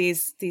you've got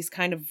these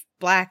kind of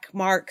black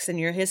marks in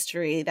your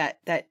history that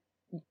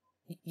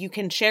you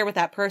can share with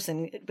that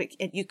person, but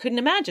you couldn't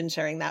imagine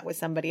sharing that with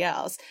somebody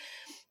else.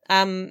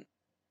 And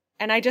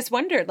I just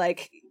wondered,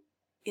 like,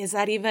 is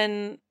that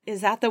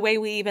the way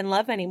we even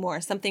love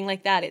anymore? Something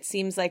like that. It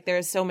seems like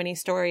there's so many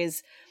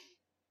stories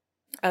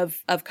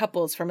of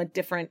couples from a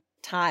different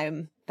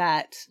time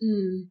that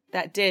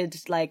did,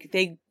 like,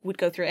 they would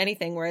go through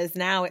anything, whereas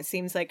now it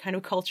seems like kind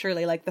of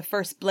culturally, like the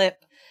first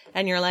blip,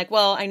 and you're like,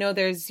 well, I know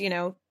there's, you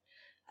know,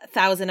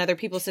 1,000 other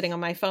people sitting on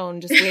my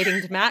phone just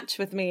waiting to match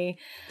with me,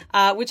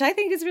 which I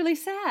think is really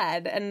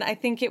sad. And I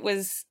think it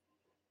was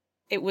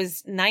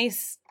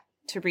nice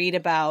to read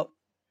about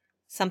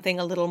something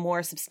a little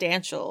more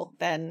substantial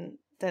than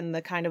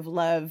the kind of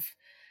love.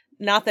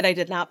 Not that I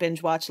did not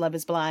binge watch Love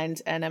Is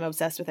Blind and I'm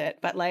obsessed with it,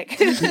 but like,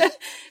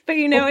 but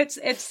you know,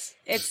 it's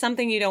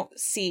something you don't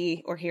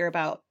see or hear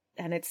about,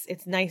 and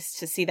it's nice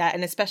to see that,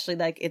 and especially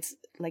like, it's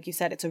like you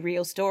said, it's a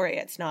real story.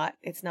 It's not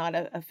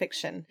a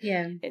fiction.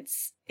 Yeah,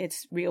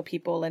 it's real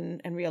people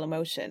and real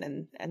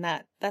emotion, and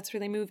that's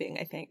really moving,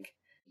 I think.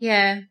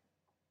 Yeah,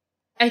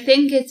 I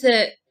think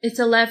it's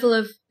a level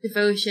of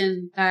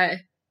devotion that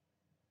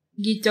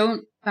you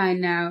don't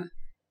find now.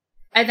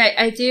 And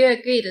I do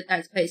agree that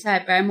that's quite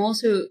sad, but I'm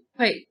also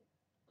quite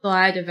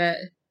glad of it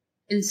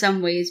in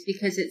some ways,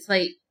 because it's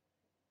like,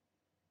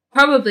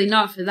 probably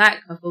not for that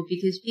couple,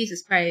 because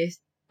Jesus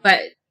Christ, but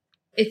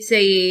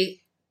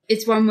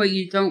it's one where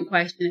you don't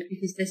question it,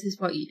 because this is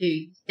what you do.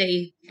 You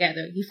stay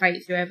together. You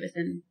fight through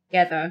everything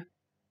together.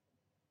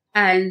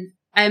 And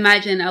I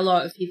imagine a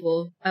lot of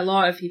people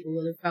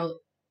will have felt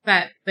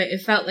that, but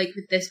it felt like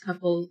with this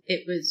couple,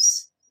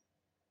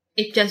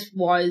 it just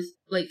was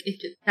like,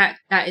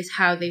 that is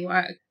how they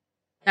work.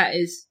 That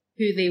is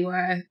who they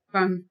were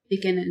from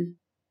beginning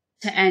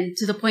to end,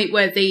 to the point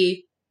where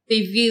they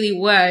really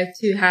were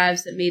two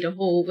halves that made a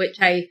whole, which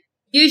I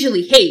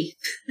usually hate,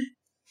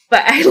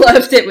 but I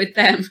loved it with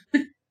them.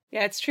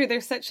 Yeah, it's true.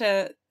 There's such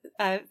a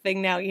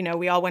thing now, you know,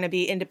 we all want to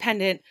be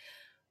independent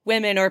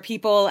women or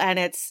people, and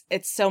it's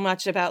so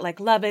much about, like,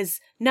 love is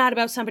not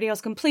about somebody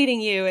else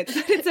completing you.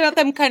 It's about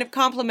them kind of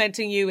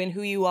complimenting you in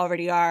who you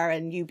already are,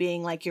 and you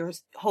being like your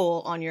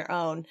whole on your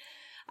own.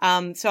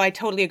 So I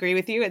totally agree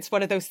with you. It's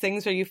one of those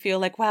things where you feel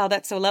like, wow,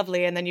 that's so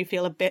lovely, and then you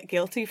feel a bit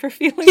guilty for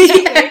feeling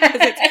that way,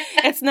 because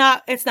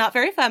it's not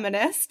very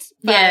feminist.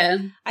 But yeah,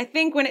 I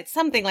think when it's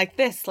something like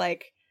this,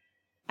 like,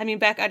 I mean,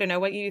 Beck, I don't know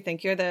what you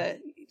think. You're the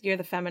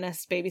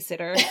feminist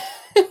babysitter.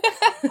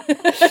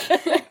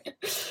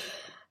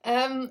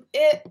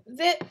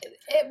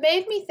 It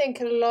made me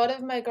think a lot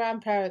of my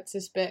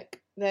grandparents' book.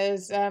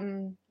 There's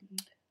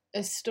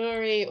a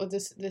story, or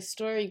the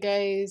story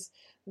goes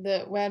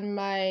that when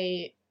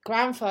my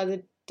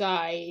grandfather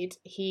died,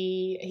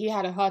 he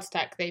had a heart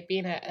attack. They'd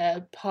been at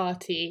a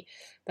party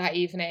that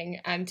evening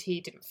and he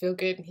didn't feel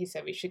good, and he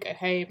said we should go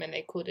home, and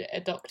they called it a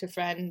doctor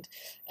friend,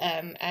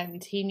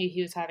 and he knew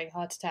he was having a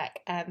heart attack,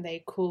 and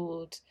they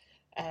called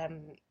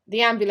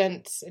the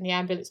ambulance, and the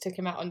ambulance took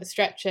him out on the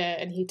stretcher,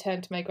 and he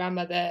turned to my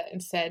grandmother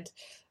and said,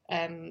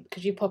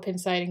 could you pop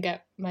inside and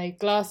get my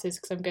glasses,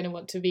 because I'm going to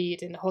want to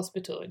read in the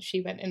hospital. And she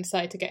went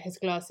inside to get his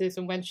glasses,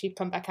 and when she'd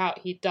come back out,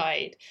 he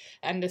died.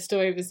 And the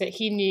story was that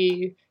he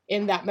knew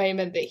in that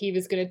moment that he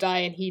was going to die,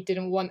 and he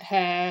didn't want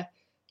her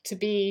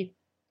to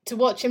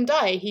watch him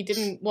die. He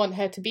didn't want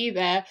her to be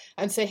there,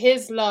 and so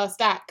his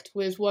last act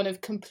was one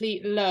of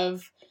complete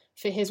love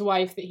for his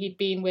wife that he'd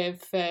been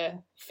with for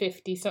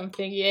 50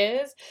 something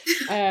years.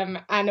 And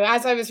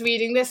as I was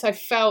reading this, I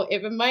felt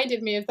it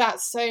reminded me of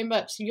that so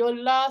much. Your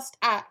last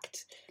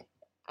act,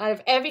 out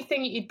of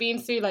everything you'd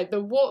been through, like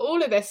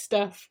all of this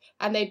stuff,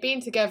 and they'd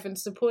been together and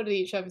supported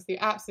each other through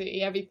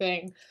absolutely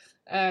everything.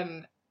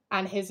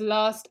 And his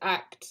last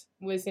act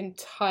was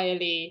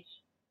entirely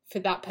for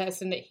that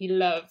person that he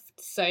loved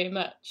so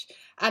much.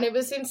 And it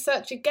was in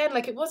such, again,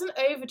 like, it wasn't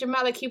over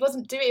dramatic. He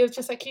wasn't doing it. It was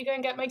just like, you go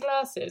and get my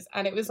glasses.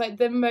 And it was like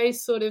the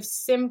most sort of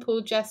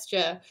simple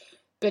gesture,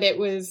 but it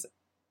was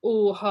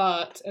all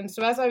heart. And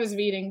so as I was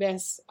reading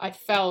this, I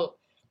felt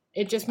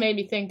it just made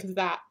me think of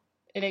that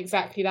in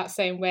exactly that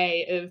same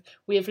way of,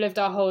 we have lived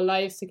our whole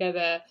lives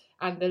together,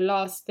 and the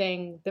last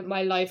thing that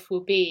my life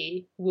will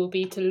be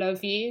to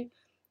love you.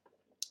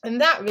 And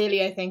that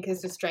really, I think,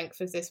 is the strength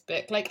of this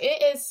book. Like,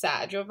 it is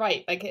sad, you're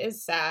right, like, it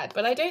is sad,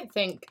 but I don't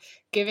think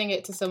giving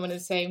it to someone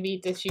and saying,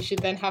 read this, you should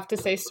then have to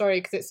say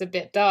sorry because it's a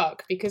bit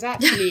dark, because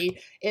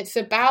actually it's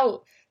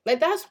about, like,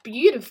 that's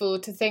beautiful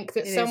to think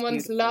that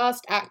someone's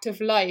last act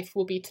of life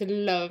will be to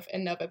love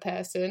another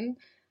person.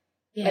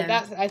 Yeah.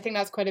 Like, I think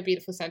that's quite a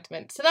beautiful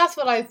sentiment. So that's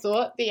what I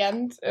thought, the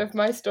end of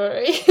my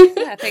story.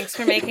 Yeah, thanks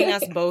for making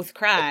us both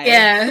cry.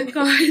 Yeah,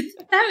 God,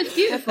 that was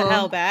beautiful. What the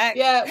hell back.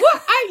 Yeah,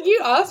 well,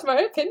 you asked my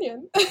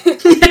opinion.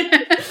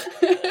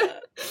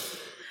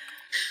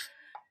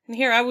 And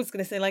here I was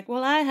going to say, like,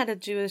 well, I had a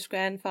Jewish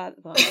grandfather.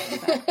 Well,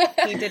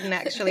 he didn't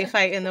actually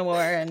fight in the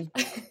war, and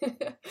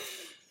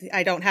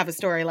I don't have a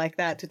story like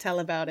that to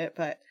tell about it,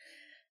 but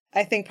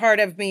I think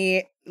part of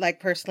me, like,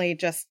 personally,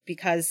 just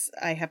because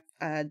I have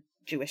a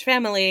Jewish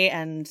family,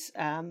 and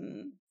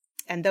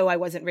though I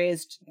wasn't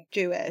raised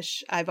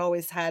Jewish, I've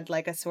always had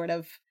like a sort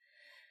of,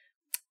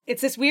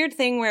 it's this weird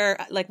thing where,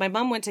 like, my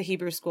mom went to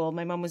Hebrew school.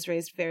 My mom was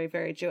raised very,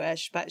 very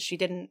Jewish, but she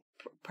didn't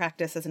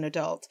practice as an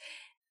adult.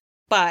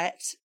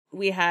 But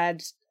we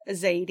had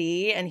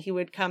Zadie, and he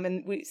would come,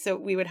 and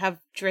we would have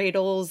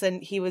dreidels,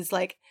 and he was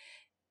like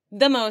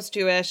the most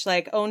Jewish,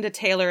 like, owned a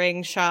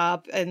tailoring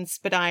shop in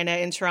Spadina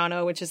in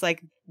Toronto, which is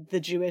like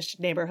the Jewish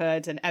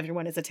neighborhood, and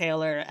everyone is a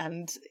tailor.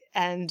 And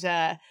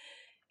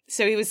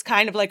so he was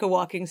kind of like a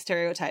walking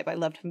stereotype. I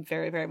loved him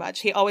very, very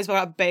much. He always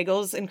brought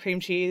bagels and cream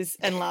cheese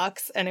and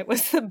lox, and it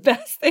was the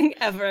best thing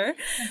ever.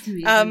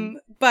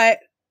 But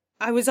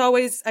I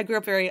grew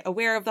up very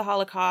aware of the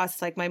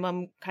Holocaust. Like, my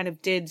mom kind of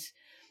did,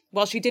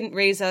 while she didn't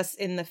raise us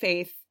in the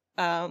faith,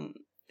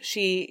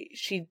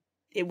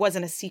 it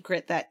wasn't a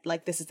secret that,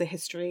 like, this is the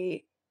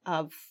history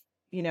of,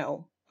 you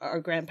know, our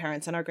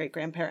grandparents and our great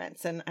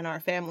grandparents and our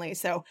family.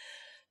 So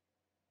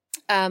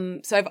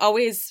I've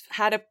always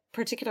had a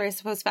particular, I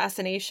suppose,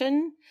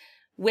 fascination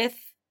with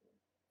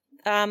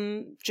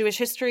Jewish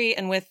history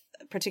and with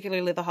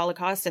particularly the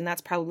Holocaust. And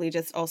that's probably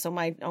just also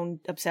my own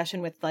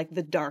obsession with, like,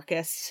 the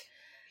darkest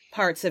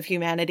parts of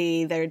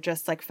humanity. They're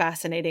just, like,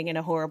 fascinating in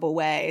a horrible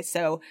way.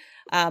 So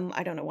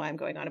I don't know why I'm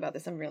going on about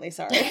this. I'm really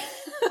sorry.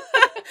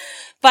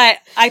 But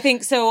I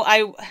think so.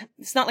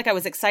 It's not like I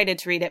was excited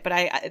to read it,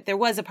 but there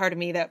was a part of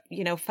me that,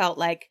 you know, felt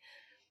like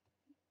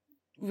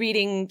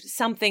reading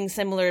something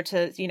similar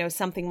to, you know,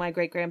 something my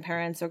great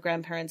grandparents or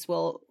grandparents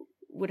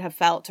would have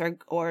felt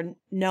or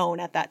known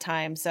at that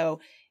time. So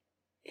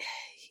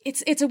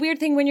it's a weird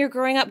thing when you're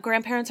growing up.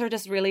 Grandparents are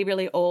just really,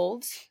 really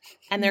old,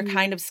 and they're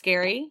kind of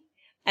scary,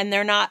 and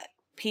they're not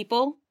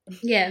people.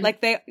 Yeah.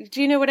 Like,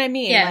 do you know what I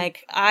mean? Yeah.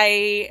 Like,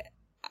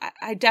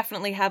 I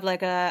definitely have,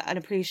 like, an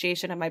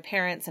appreciation of my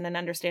parents and an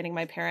understanding of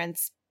my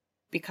parents,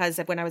 because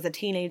when I was a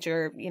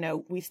teenager, you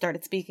know, we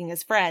started speaking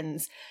as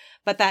friends.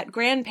 But that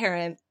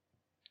grandchild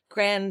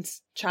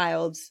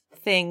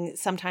thing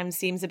sometimes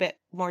seems a bit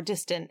more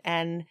distant.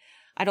 And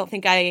I don't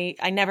think I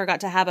never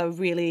got to have a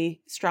really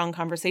strong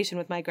conversation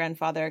with my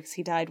grandfather, because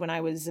he died when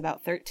I was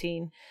about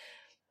 13.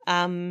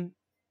 And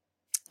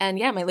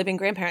yeah, my living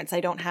grandparents,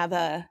 I don't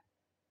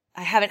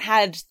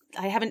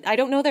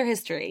know their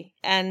history.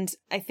 And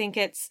I think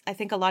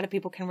a lot of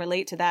people can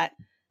relate to that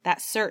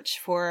search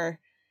for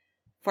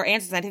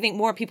answers. I think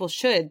more people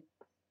should,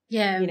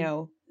 you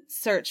know,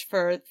 search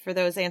for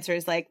those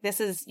answers. Like,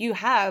 you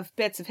have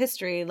bits of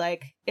history,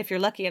 like, if you're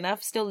lucky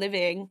enough, still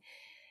living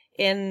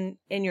in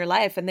your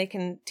life, and they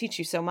can teach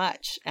you so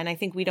much. And I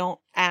think we don't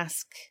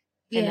ask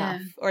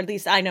enough, or at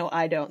least I know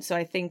I don't. So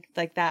I think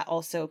like that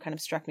also kind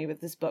of struck me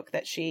with this book,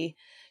 that she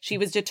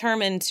was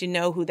determined to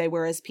know who they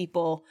were as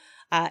people,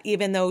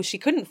 even though she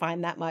couldn't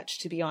find that much,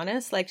 to be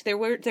honest. Like there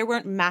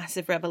weren't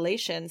massive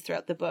revelations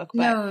throughout the book,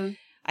 but No.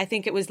 I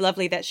think it was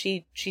lovely that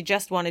she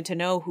just wanted to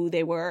know who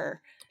they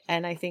were,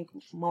 and I think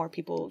more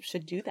people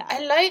should do that.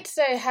 I liked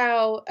though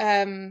how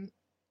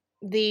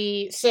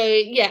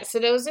so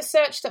there was a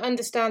search to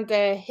understand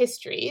their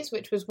histories,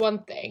 which was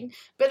one thing,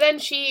 but then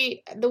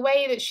the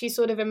way that she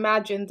sort of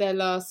imagined their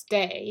last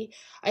day,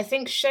 I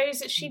think shows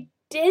that she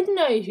did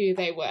know who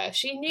they were.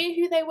 She knew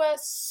who they were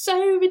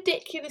so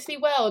ridiculously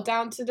well,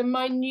 down to the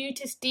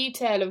minutest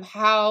detail of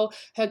how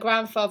her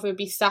grandfather would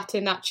be sat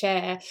in that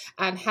chair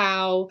and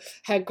how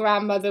her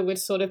grandmother would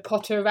sort of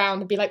potter around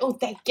and be like, oh,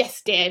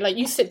 yes, dear, like,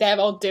 you sit there,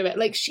 I'll do it.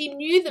 Like, she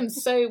knew them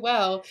so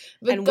well,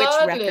 and which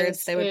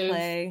records they would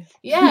play.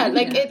 Yeah,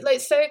 like, it,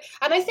 like, so,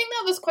 and I think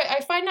that was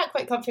I find that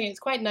quite comforting. It's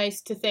quite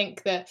nice to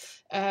think that,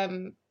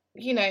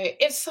 you know,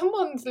 if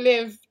someone's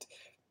lived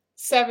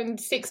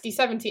 60,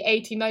 70,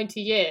 80,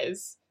 90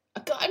 years.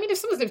 I mean, if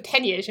someone's lived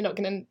 10 years, you're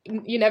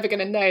never going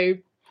to know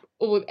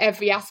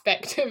every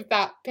aspect of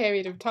that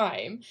period of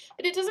time.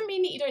 But it doesn't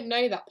mean that you don't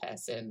know that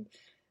person.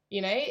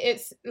 You know,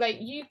 it's like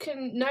you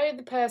can know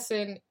the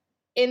person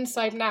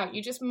inside and out.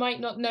 You just might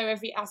not know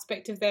every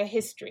aspect of their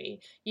history.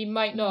 You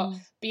might not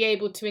be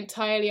able to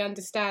entirely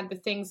understand the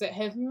things that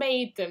have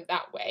made them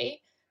that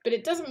way. But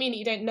it doesn't mean that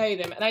you don't know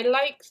them. And I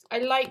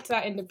liked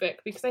that in the book,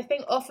 because I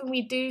think often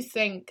we do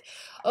think,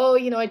 oh,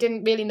 you know, I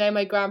didn't really know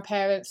my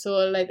grandparents,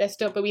 or like they're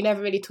still, but we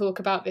never really talk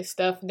about this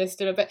stuff, and they're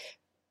still, but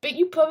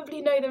you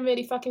probably know them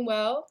really fucking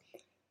well.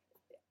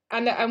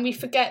 And we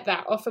forget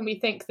that. Often we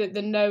think that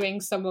the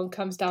knowing someone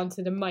comes down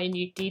to the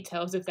minute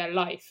details of their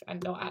life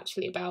and not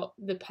actually about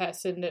the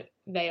person that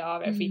they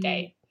are every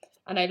day.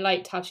 And I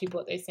liked how she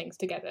brought those things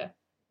together.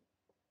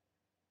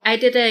 I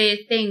did a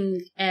thing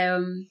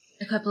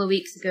a couple of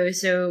weeks ago.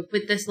 So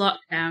with this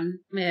lockdown,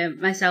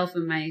 myself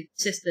and my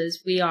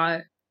sisters, we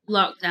are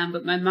locked down,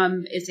 but my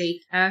mum is a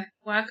care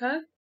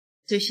worker.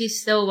 So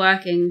she's still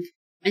working,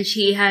 and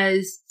she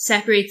has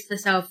separated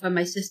herself from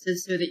my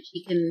sisters so that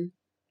she can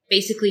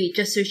basically,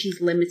 just so she's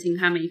limiting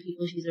how many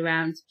people she's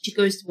around. She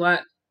goes to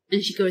work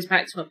and she goes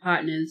back to her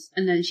partners,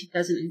 and then she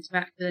doesn't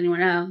interact with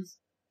anyone else.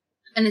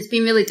 And it's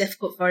been really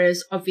difficult for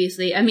us,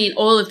 obviously. I mean,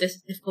 all of this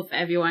is difficult for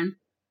everyone.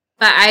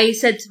 But I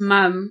said to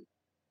Mum,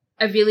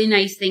 a really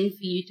nice thing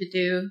for you to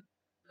do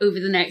over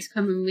the next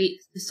coming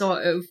weeks to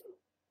sort of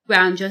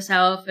ground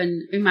yourself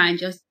and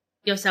remind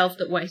yourself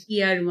that we're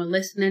here and we're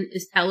listening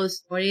is tell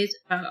us stories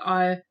about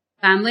our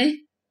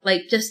family.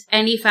 Like just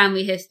any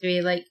family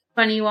history, like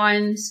funny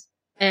ones,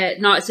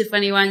 not so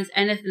funny ones,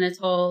 anything at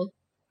all.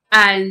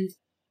 And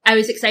I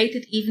was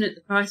excited even at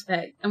the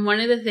prospect. And one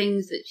of the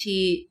things that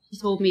she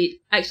told me,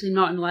 actually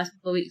not in the last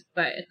couple of weeks,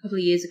 but a couple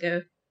of years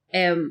ago,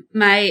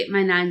 my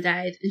nan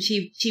died, and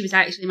she was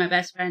actually my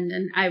best friend,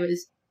 and I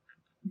was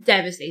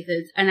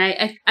devastated, and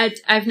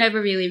I've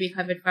never really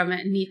recovered from it,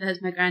 and neither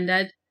has my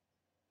granddad.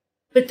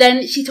 But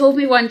then she told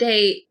me one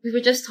day, we were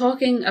just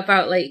talking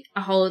about like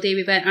a holiday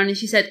we went on, and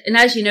she said, and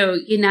as you know,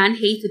 your nan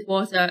hated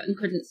water and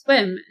couldn't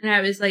swim. And I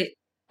was like,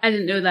 I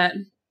didn't know that.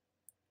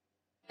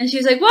 And she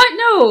was like, what?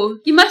 No,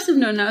 you must have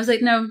known that. I was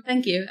like, no,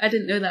 thank you, I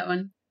didn't know that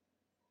one.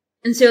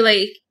 And so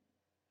like,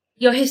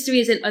 your history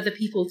is in other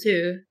people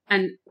too,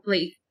 and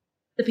like,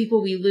 the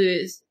people we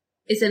lose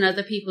is in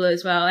other people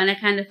as well. And I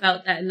kind of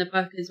felt that in the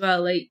book as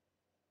well. Like,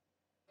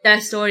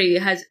 their story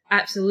has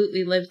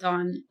absolutely lived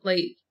on.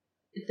 Like,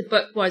 the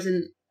book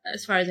wasn't,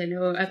 as far as I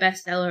know, a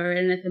bestseller or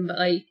anything, but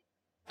like,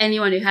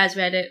 anyone who has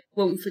read it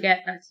won't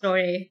forget that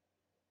story.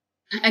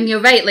 And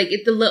you're right, like,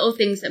 it's the little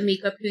things that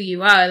make up who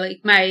you are. Like,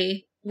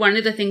 one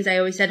of the things I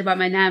always said about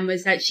my nan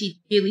was that she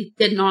really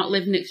did not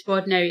live an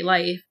extraordinary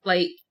life.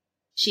 Like,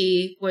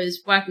 she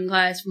was working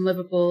class from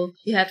Liverpool.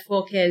 She had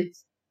 4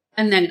 kids.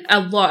 And then a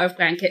lot of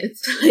grandkids,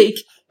 like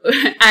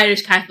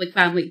Irish Catholic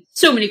family,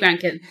 so many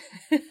grandkids.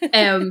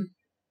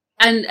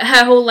 And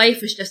her whole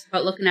life was just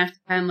about looking after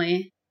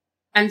family.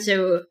 And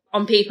so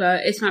on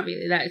paper, it's not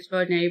really that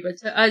extraordinary, but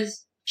to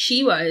us,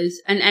 she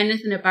was, and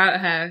anything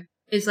about her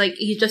is like,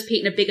 you're just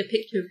painting a bigger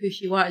picture of who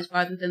she was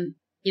rather than,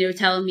 you know,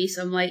 telling me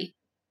some like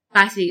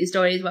fascinating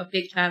stories about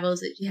big travels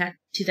that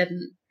she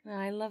didn't. Oh,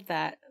 I love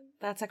that.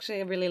 That's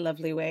actually a really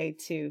lovely way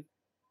to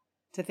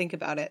think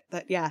about it.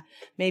 That, yeah,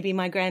 maybe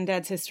my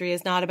granddad's history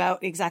is not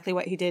about exactly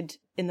what he did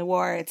in the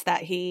war. It's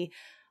that he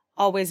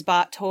always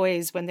bought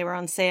toys when they were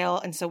on sale.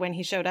 And so when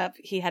he showed up,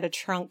 he had a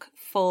trunk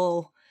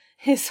full.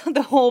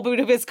 The whole boot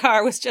of his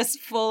car was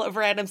just full of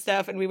random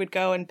stuff. And we would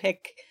go and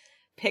pick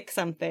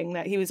something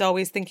that he was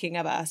always thinking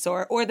of us,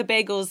 or the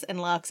bagels and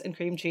lox and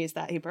cream cheese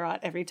that he brought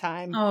every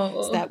time,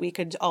 so that we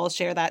could all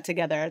share that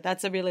together.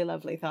 That's a really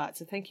lovely thought.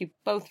 So thank you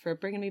both for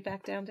bringing me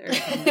back down to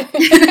earth.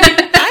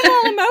 I'm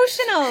all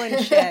emotional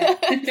and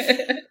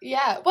shit.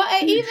 Yeah.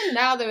 Well, even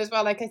now though as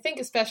well, like I think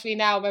especially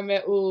now when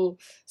we're all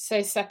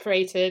so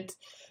separated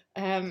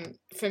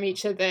from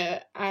each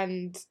other,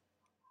 and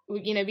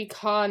you know, we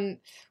can't,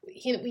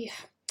 you know,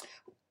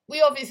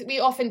 we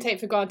often take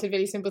for granted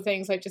really simple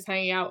things like just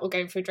hanging out or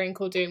going for a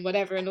drink or doing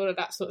whatever and all of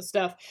that sort of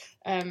stuff.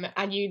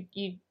 And you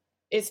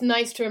it's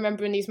nice to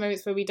remember in these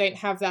moments where we don't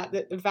have that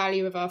the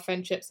value of our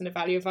friendships and the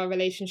value of our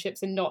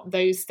relationships and not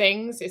those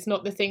things. It's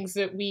not the things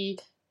that we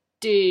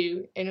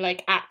do in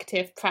like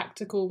active,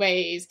 practical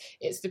ways.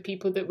 It's the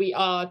people that we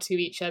are to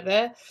each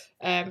other.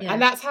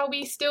 And that's how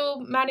we still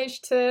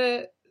manage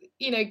to,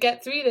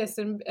 get through this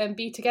and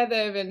be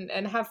together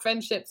and have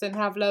friendships and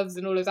have loves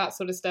and all of that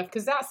sort of stuff,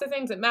 because that's the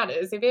things that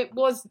matters. If it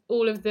was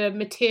all of the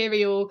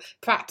material,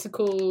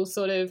 practical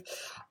sort of,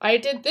 I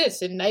did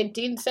this in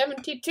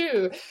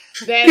 1972,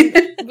 then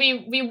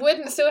we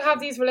wouldn't still have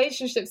these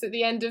relationships at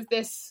the end of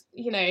this,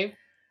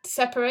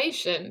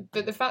 separation.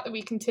 But the fact that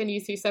we continue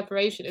through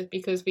separation is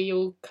because we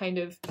all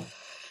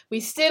we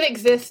still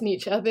exist in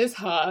each other's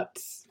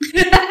hearts.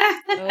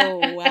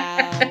 Oh,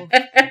 wow.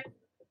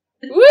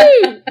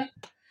 Woo!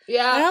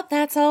 Yeah. Well,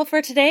 that's all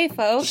for today,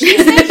 folks. She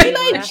said she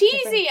liked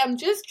cheesy. I'm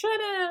just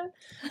trying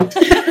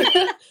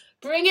to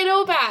bring it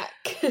all back.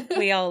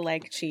 We all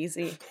like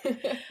cheesy.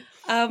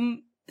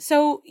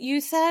 So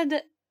you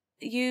said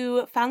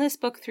you found this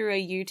book through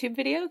a YouTube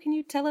video. Can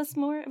you tell us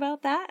more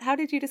about that? How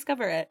did you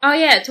discover it? Oh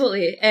yeah,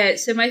 totally.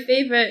 So my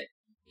favorite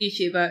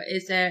YouTuber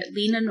is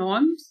Lena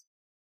Norms,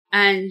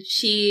 and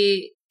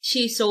she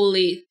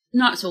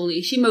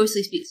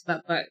mostly speaks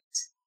about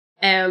books.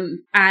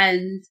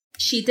 And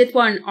she did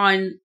one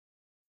on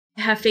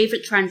her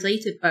favorite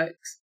translated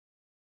books.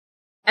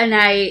 And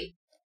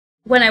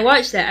when I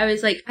watched it, I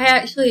was like, I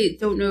actually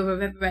don't know if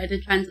I've ever read a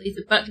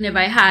translated book, and if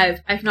I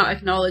have, I've not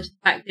acknowledged the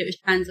fact that it was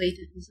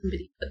translated and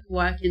somebody put the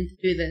work in to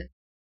do this.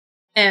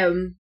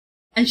 And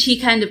she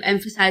kind of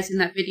emphasized in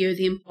that video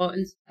the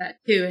importance of that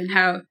too, and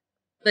how,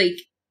 like,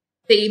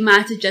 they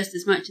matter just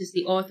as much as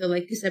the author,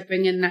 like, because they're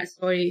bringing that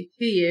story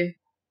to you.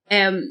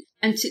 And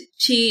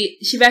she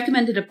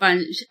recommended a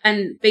bunch,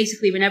 and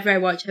basically whenever I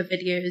watch her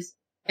videos,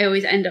 I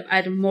always end up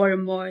adding more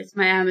and more to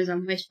my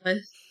Amazon wish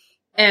list.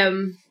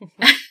 And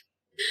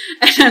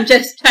I'm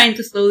just trying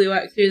to slowly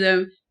work through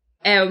them.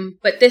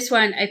 But this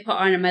one I put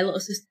on and my little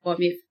sister bought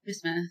me for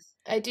Christmas.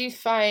 I do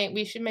find,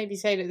 we should maybe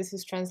say that this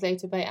is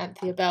translated by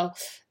Anthea Bell.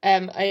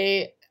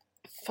 I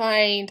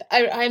find,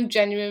 I'm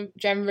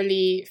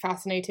generally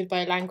fascinated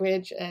by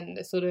language and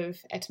the sort of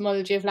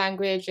etymology of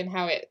language and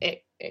how it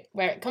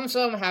where it comes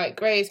from, how it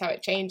grows, how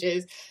it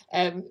changes.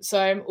 So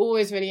I'm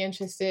always really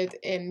interested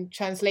in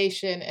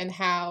translation and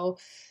how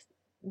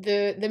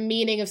the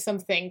meaning of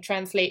something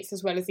translates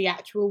as well as the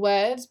actual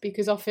words,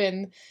 because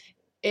often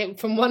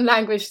from one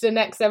language to the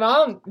next there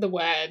aren't the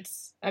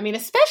words. I mean,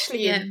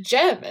 especially in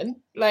German,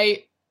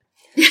 like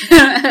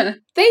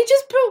they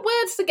just put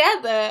words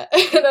together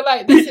and they're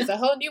like, this is a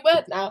whole new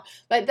word now.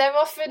 Like there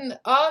often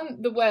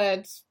aren't the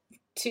words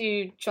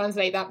to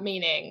translate that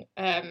meaning.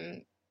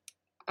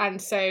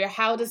 And so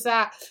how does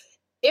that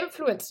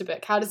influence the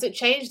book? How does it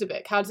change the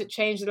book? How does it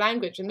change the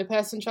language? And the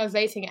person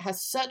translating it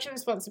has such a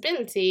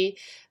responsibility,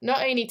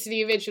 not only to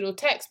the original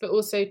text, but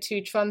also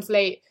to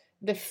translate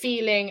the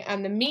feeling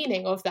and the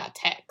meaning of that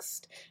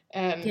text.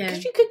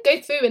 Because you could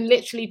go through and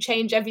literally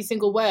change every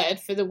single word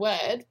for the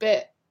word,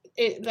 but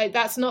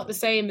that's not the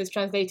same as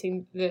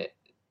translating the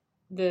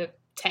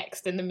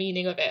text and the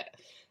meaning of it.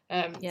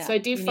 So I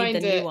do find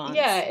it,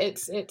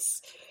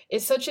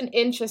 it's such an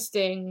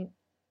interesting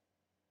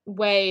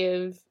way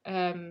of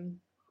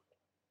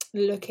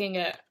looking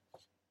at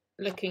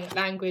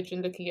language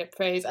and looking at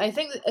prose. I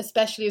think that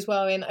especially as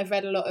well I've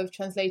read a lot of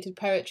translated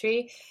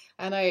poetry,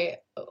 and I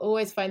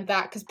always find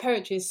that, because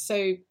poetry is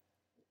so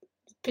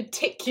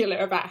particular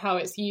about how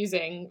it's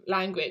using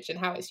language and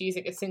how it's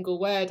using a single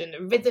word and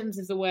the rhythms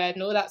of the word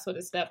and all that sort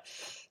of stuff.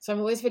 So I'm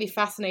always really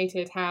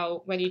fascinated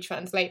how when you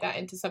translate that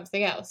into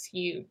something else,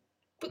 you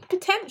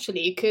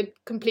potentially could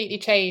completely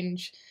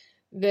change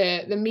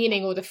the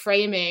meaning or the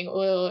framing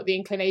or the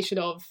inclination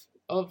of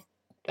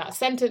that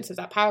sentence, of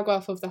that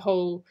paragraph, of the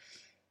whole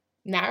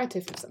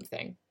narrative of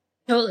something.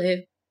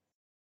 Totally.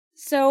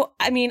 So,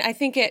 I mean, I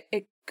think it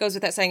goes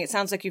without saying, it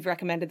sounds like you've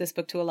recommended this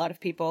book to a lot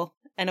of people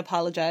and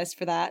apologized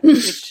for that,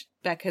 which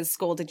Beck has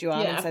scolded you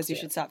on and says you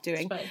should stop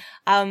doing.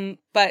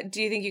 But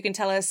do you think you can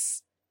tell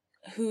us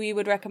who you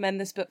would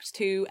recommend this book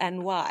to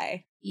and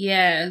why?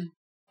 Yeah.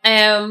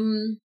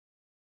 Well,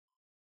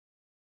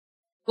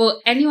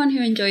 anyone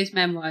who enjoys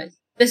memoirs.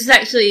 This is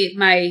actually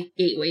my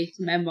gateway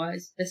to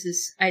memoirs.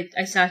 I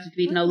started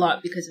reading a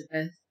lot because of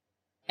this.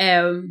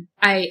 In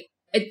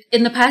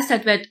the past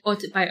I'd read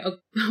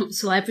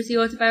celebrity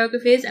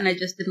autobiographies and I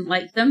just didn't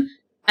like them.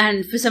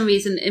 And for some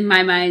reason in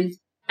my mind,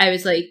 I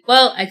was like,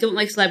 well, I don't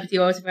like celebrity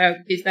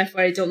autobiographies,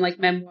 therefore I don't like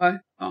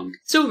memoir. Wrong.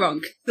 So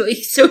wrong.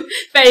 So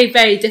very,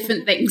 very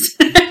different things.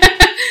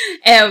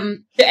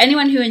 To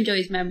anyone who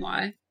enjoys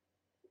memoir,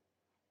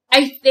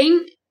 I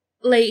do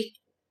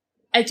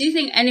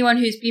think anyone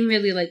who's been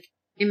really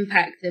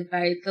impacted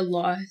by the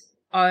loss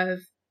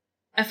of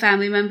a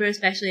family member,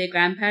 especially a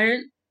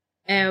grandparent,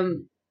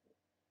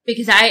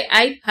 because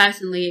I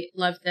personally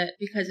loved it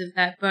because of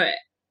that. But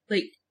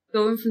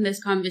going from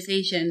this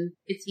conversation,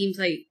 it seems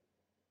like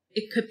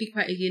it could be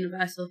quite a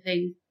universal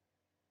thing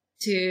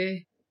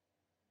to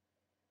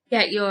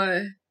get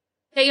your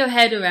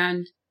head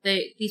around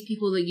these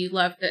people that you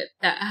love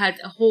that had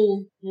a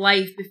whole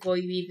life before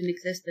you even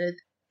existed.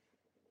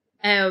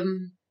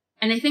 And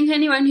I think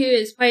anyone who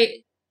is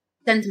quite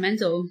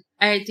sentimental,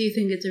 I do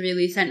think it's a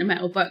really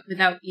sentimental book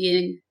without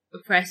being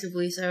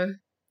oppressively so.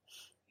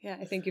 Yeah,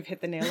 I think you've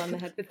hit the nail on the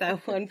head with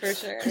that one for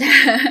sure.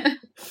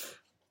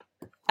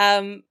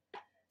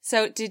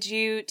 So do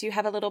you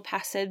have a little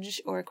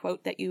passage or a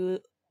quote that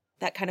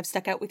kind of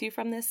stuck out with you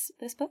from this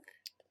book?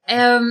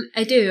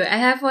 I do. I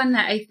have one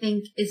that I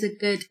think is a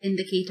good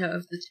indicator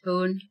of the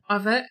tone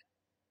of it.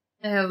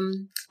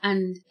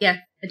 And yeah,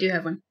 I do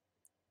have one.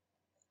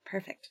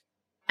 Perfect.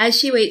 As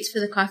she waits for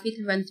the coffee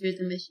to run through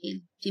the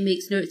machine, she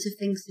makes notes of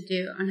things to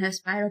do on her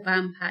spiral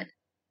bound pad.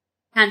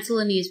 Cancel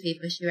a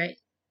newspaper, she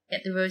writes.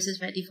 Get the roses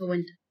ready for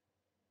winter.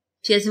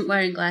 She isn't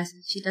wearing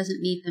glasses. She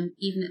doesn't need them,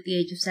 even at the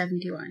age of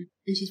 71,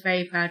 and she's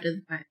very proud of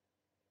the fact.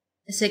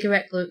 A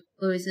cigarette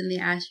glows in the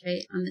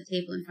ashtray on the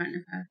table in front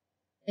of her.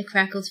 It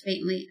crackles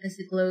faintly as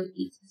the glow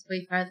eats its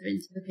way farther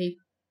into the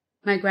paper.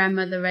 My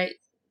grandmother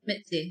writes,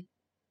 Mitzi.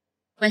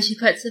 When she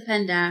puts the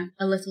pen down,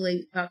 a little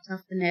ink drops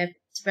off the nib,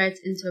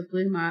 spreads into a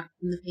blue mark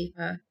on the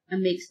paper,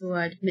 and makes the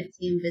word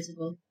Mitzi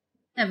invisible.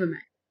 Never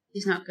mind.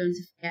 She's not going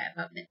to forget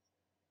about Mitzi.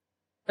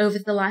 Over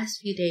the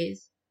last few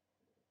days,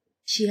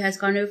 she has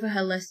gone over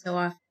her list so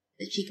often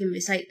that she can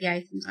recite the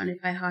items on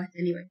it by heart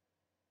anyway.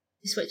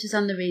 She switches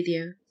on the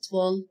radio, a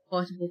small,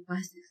 portable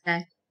plastic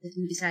set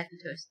sitting beside the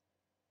toaster.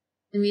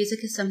 The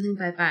music is something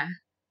by Bach.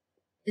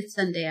 It's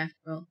Sunday after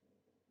all.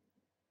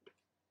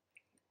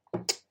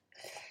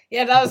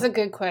 Yeah, that was a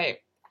good quote.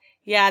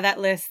 Yeah, that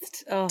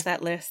list. Oh,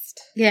 that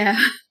list. Yeah.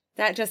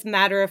 That just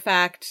matter of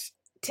fact.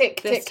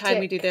 Tick, this tick, time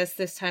tick. we do this,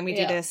 this time we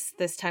do this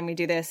time we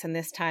do this, and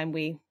this time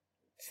we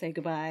say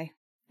goodbye.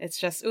 It's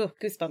just, ooh,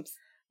 goosebumps.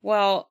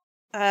 Well,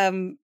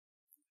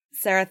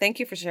 Sarah, thank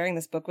you for sharing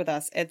this book with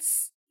us.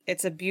 It's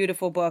a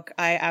beautiful book.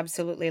 I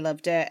absolutely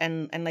loved it.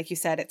 And like you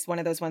said, it's one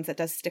of those ones that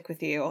does stick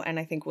with you, and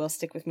I think will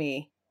stick with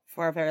me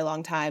for a very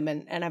long time.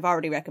 And I've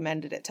already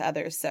recommended it to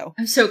others. So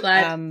I'm so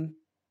glad.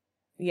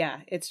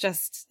 Yeah, it's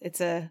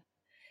a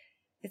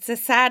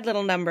sad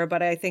little number,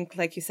 but I think,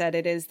 like you said,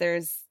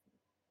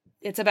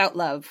 it's about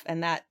love,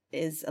 and that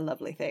is a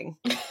lovely thing.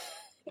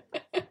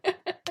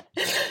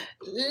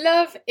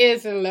 Love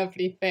is a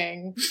lovely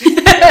thing.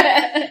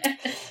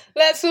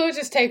 Let's all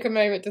just take a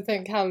moment to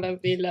think how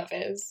lovely love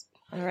is.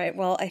 All right.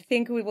 Well, I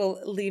think we will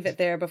leave it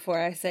there before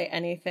I say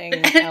anything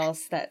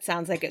else that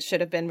sounds like it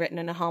should have been written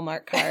in a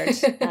Hallmark card.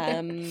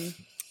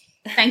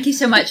 Thank you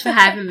so much for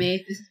having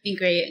me. This has been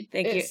great.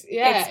 Thank you.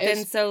 Yeah, it's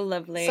been so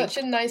lovely. Such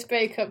a nice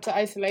break up to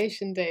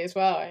Isolation Day as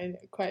well. I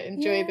quite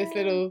enjoy this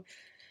little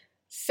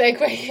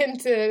segue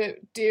into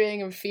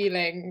doing and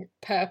feeling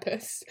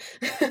purpose.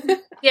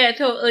 Yeah,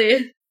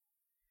 totally.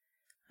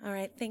 All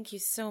right. Thank you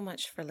so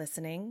much for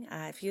listening.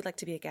 If you'd like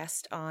to be a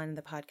guest on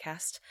the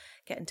podcast,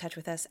 get in touch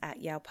with us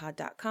at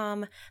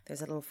yowpod.com.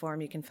 There's a little form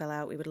you can fill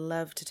out. We would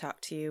love to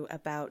talk to you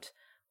about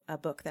a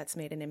book that's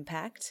made an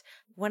impact.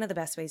 One of the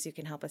best ways you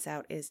can help us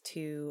out is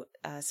to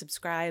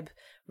subscribe,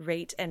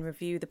 rate, and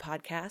review the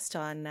podcast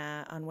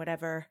on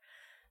whatever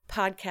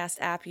podcast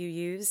app you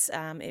use.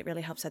 It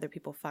really helps other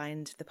people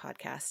find the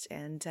podcast.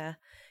 And,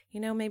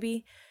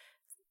 maybe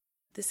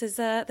this is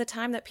the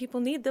time that people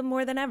need them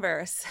more than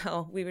ever.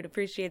 So we would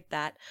appreciate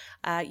that.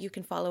 You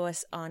can follow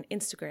us on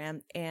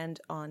Instagram and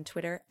on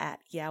Twitter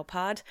at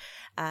YowPod,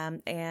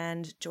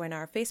 and join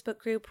our Facebook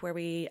group where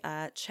we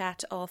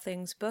chat all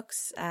things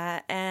books.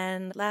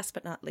 And last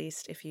but not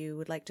least, if you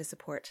would like to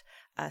support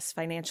us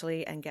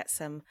financially and get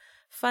some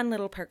fun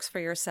little perks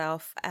for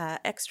yourself,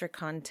 extra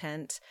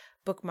content,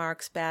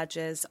 bookmarks,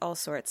 badges, all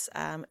sorts,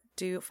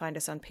 do find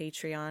us on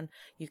Patreon.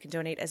 You can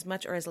donate as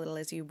much or as little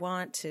as you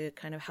want to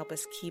kind of help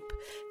us keep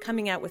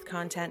coming out with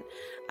content.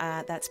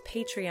 That's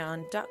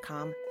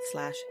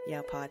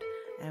patreon.com/YowPod.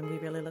 And we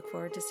really look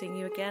forward to seeing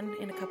you again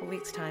in a couple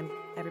weeks' time.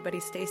 Everybody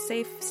stay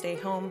safe, stay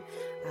home,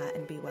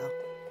 and be well.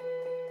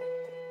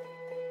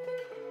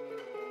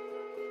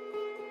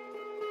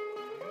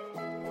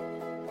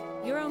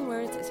 Your Own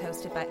Words is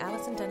hosted by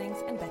Alison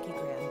Dunnings and Becky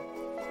Graham.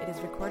 It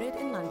is recorded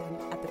in London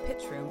at the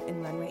Pitch Room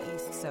in Runway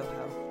East,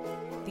 Soho.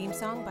 Theme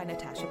song by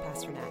Natasha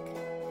Pasternak.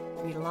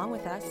 Read along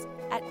with us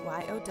at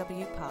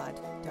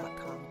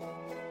yowpod.com.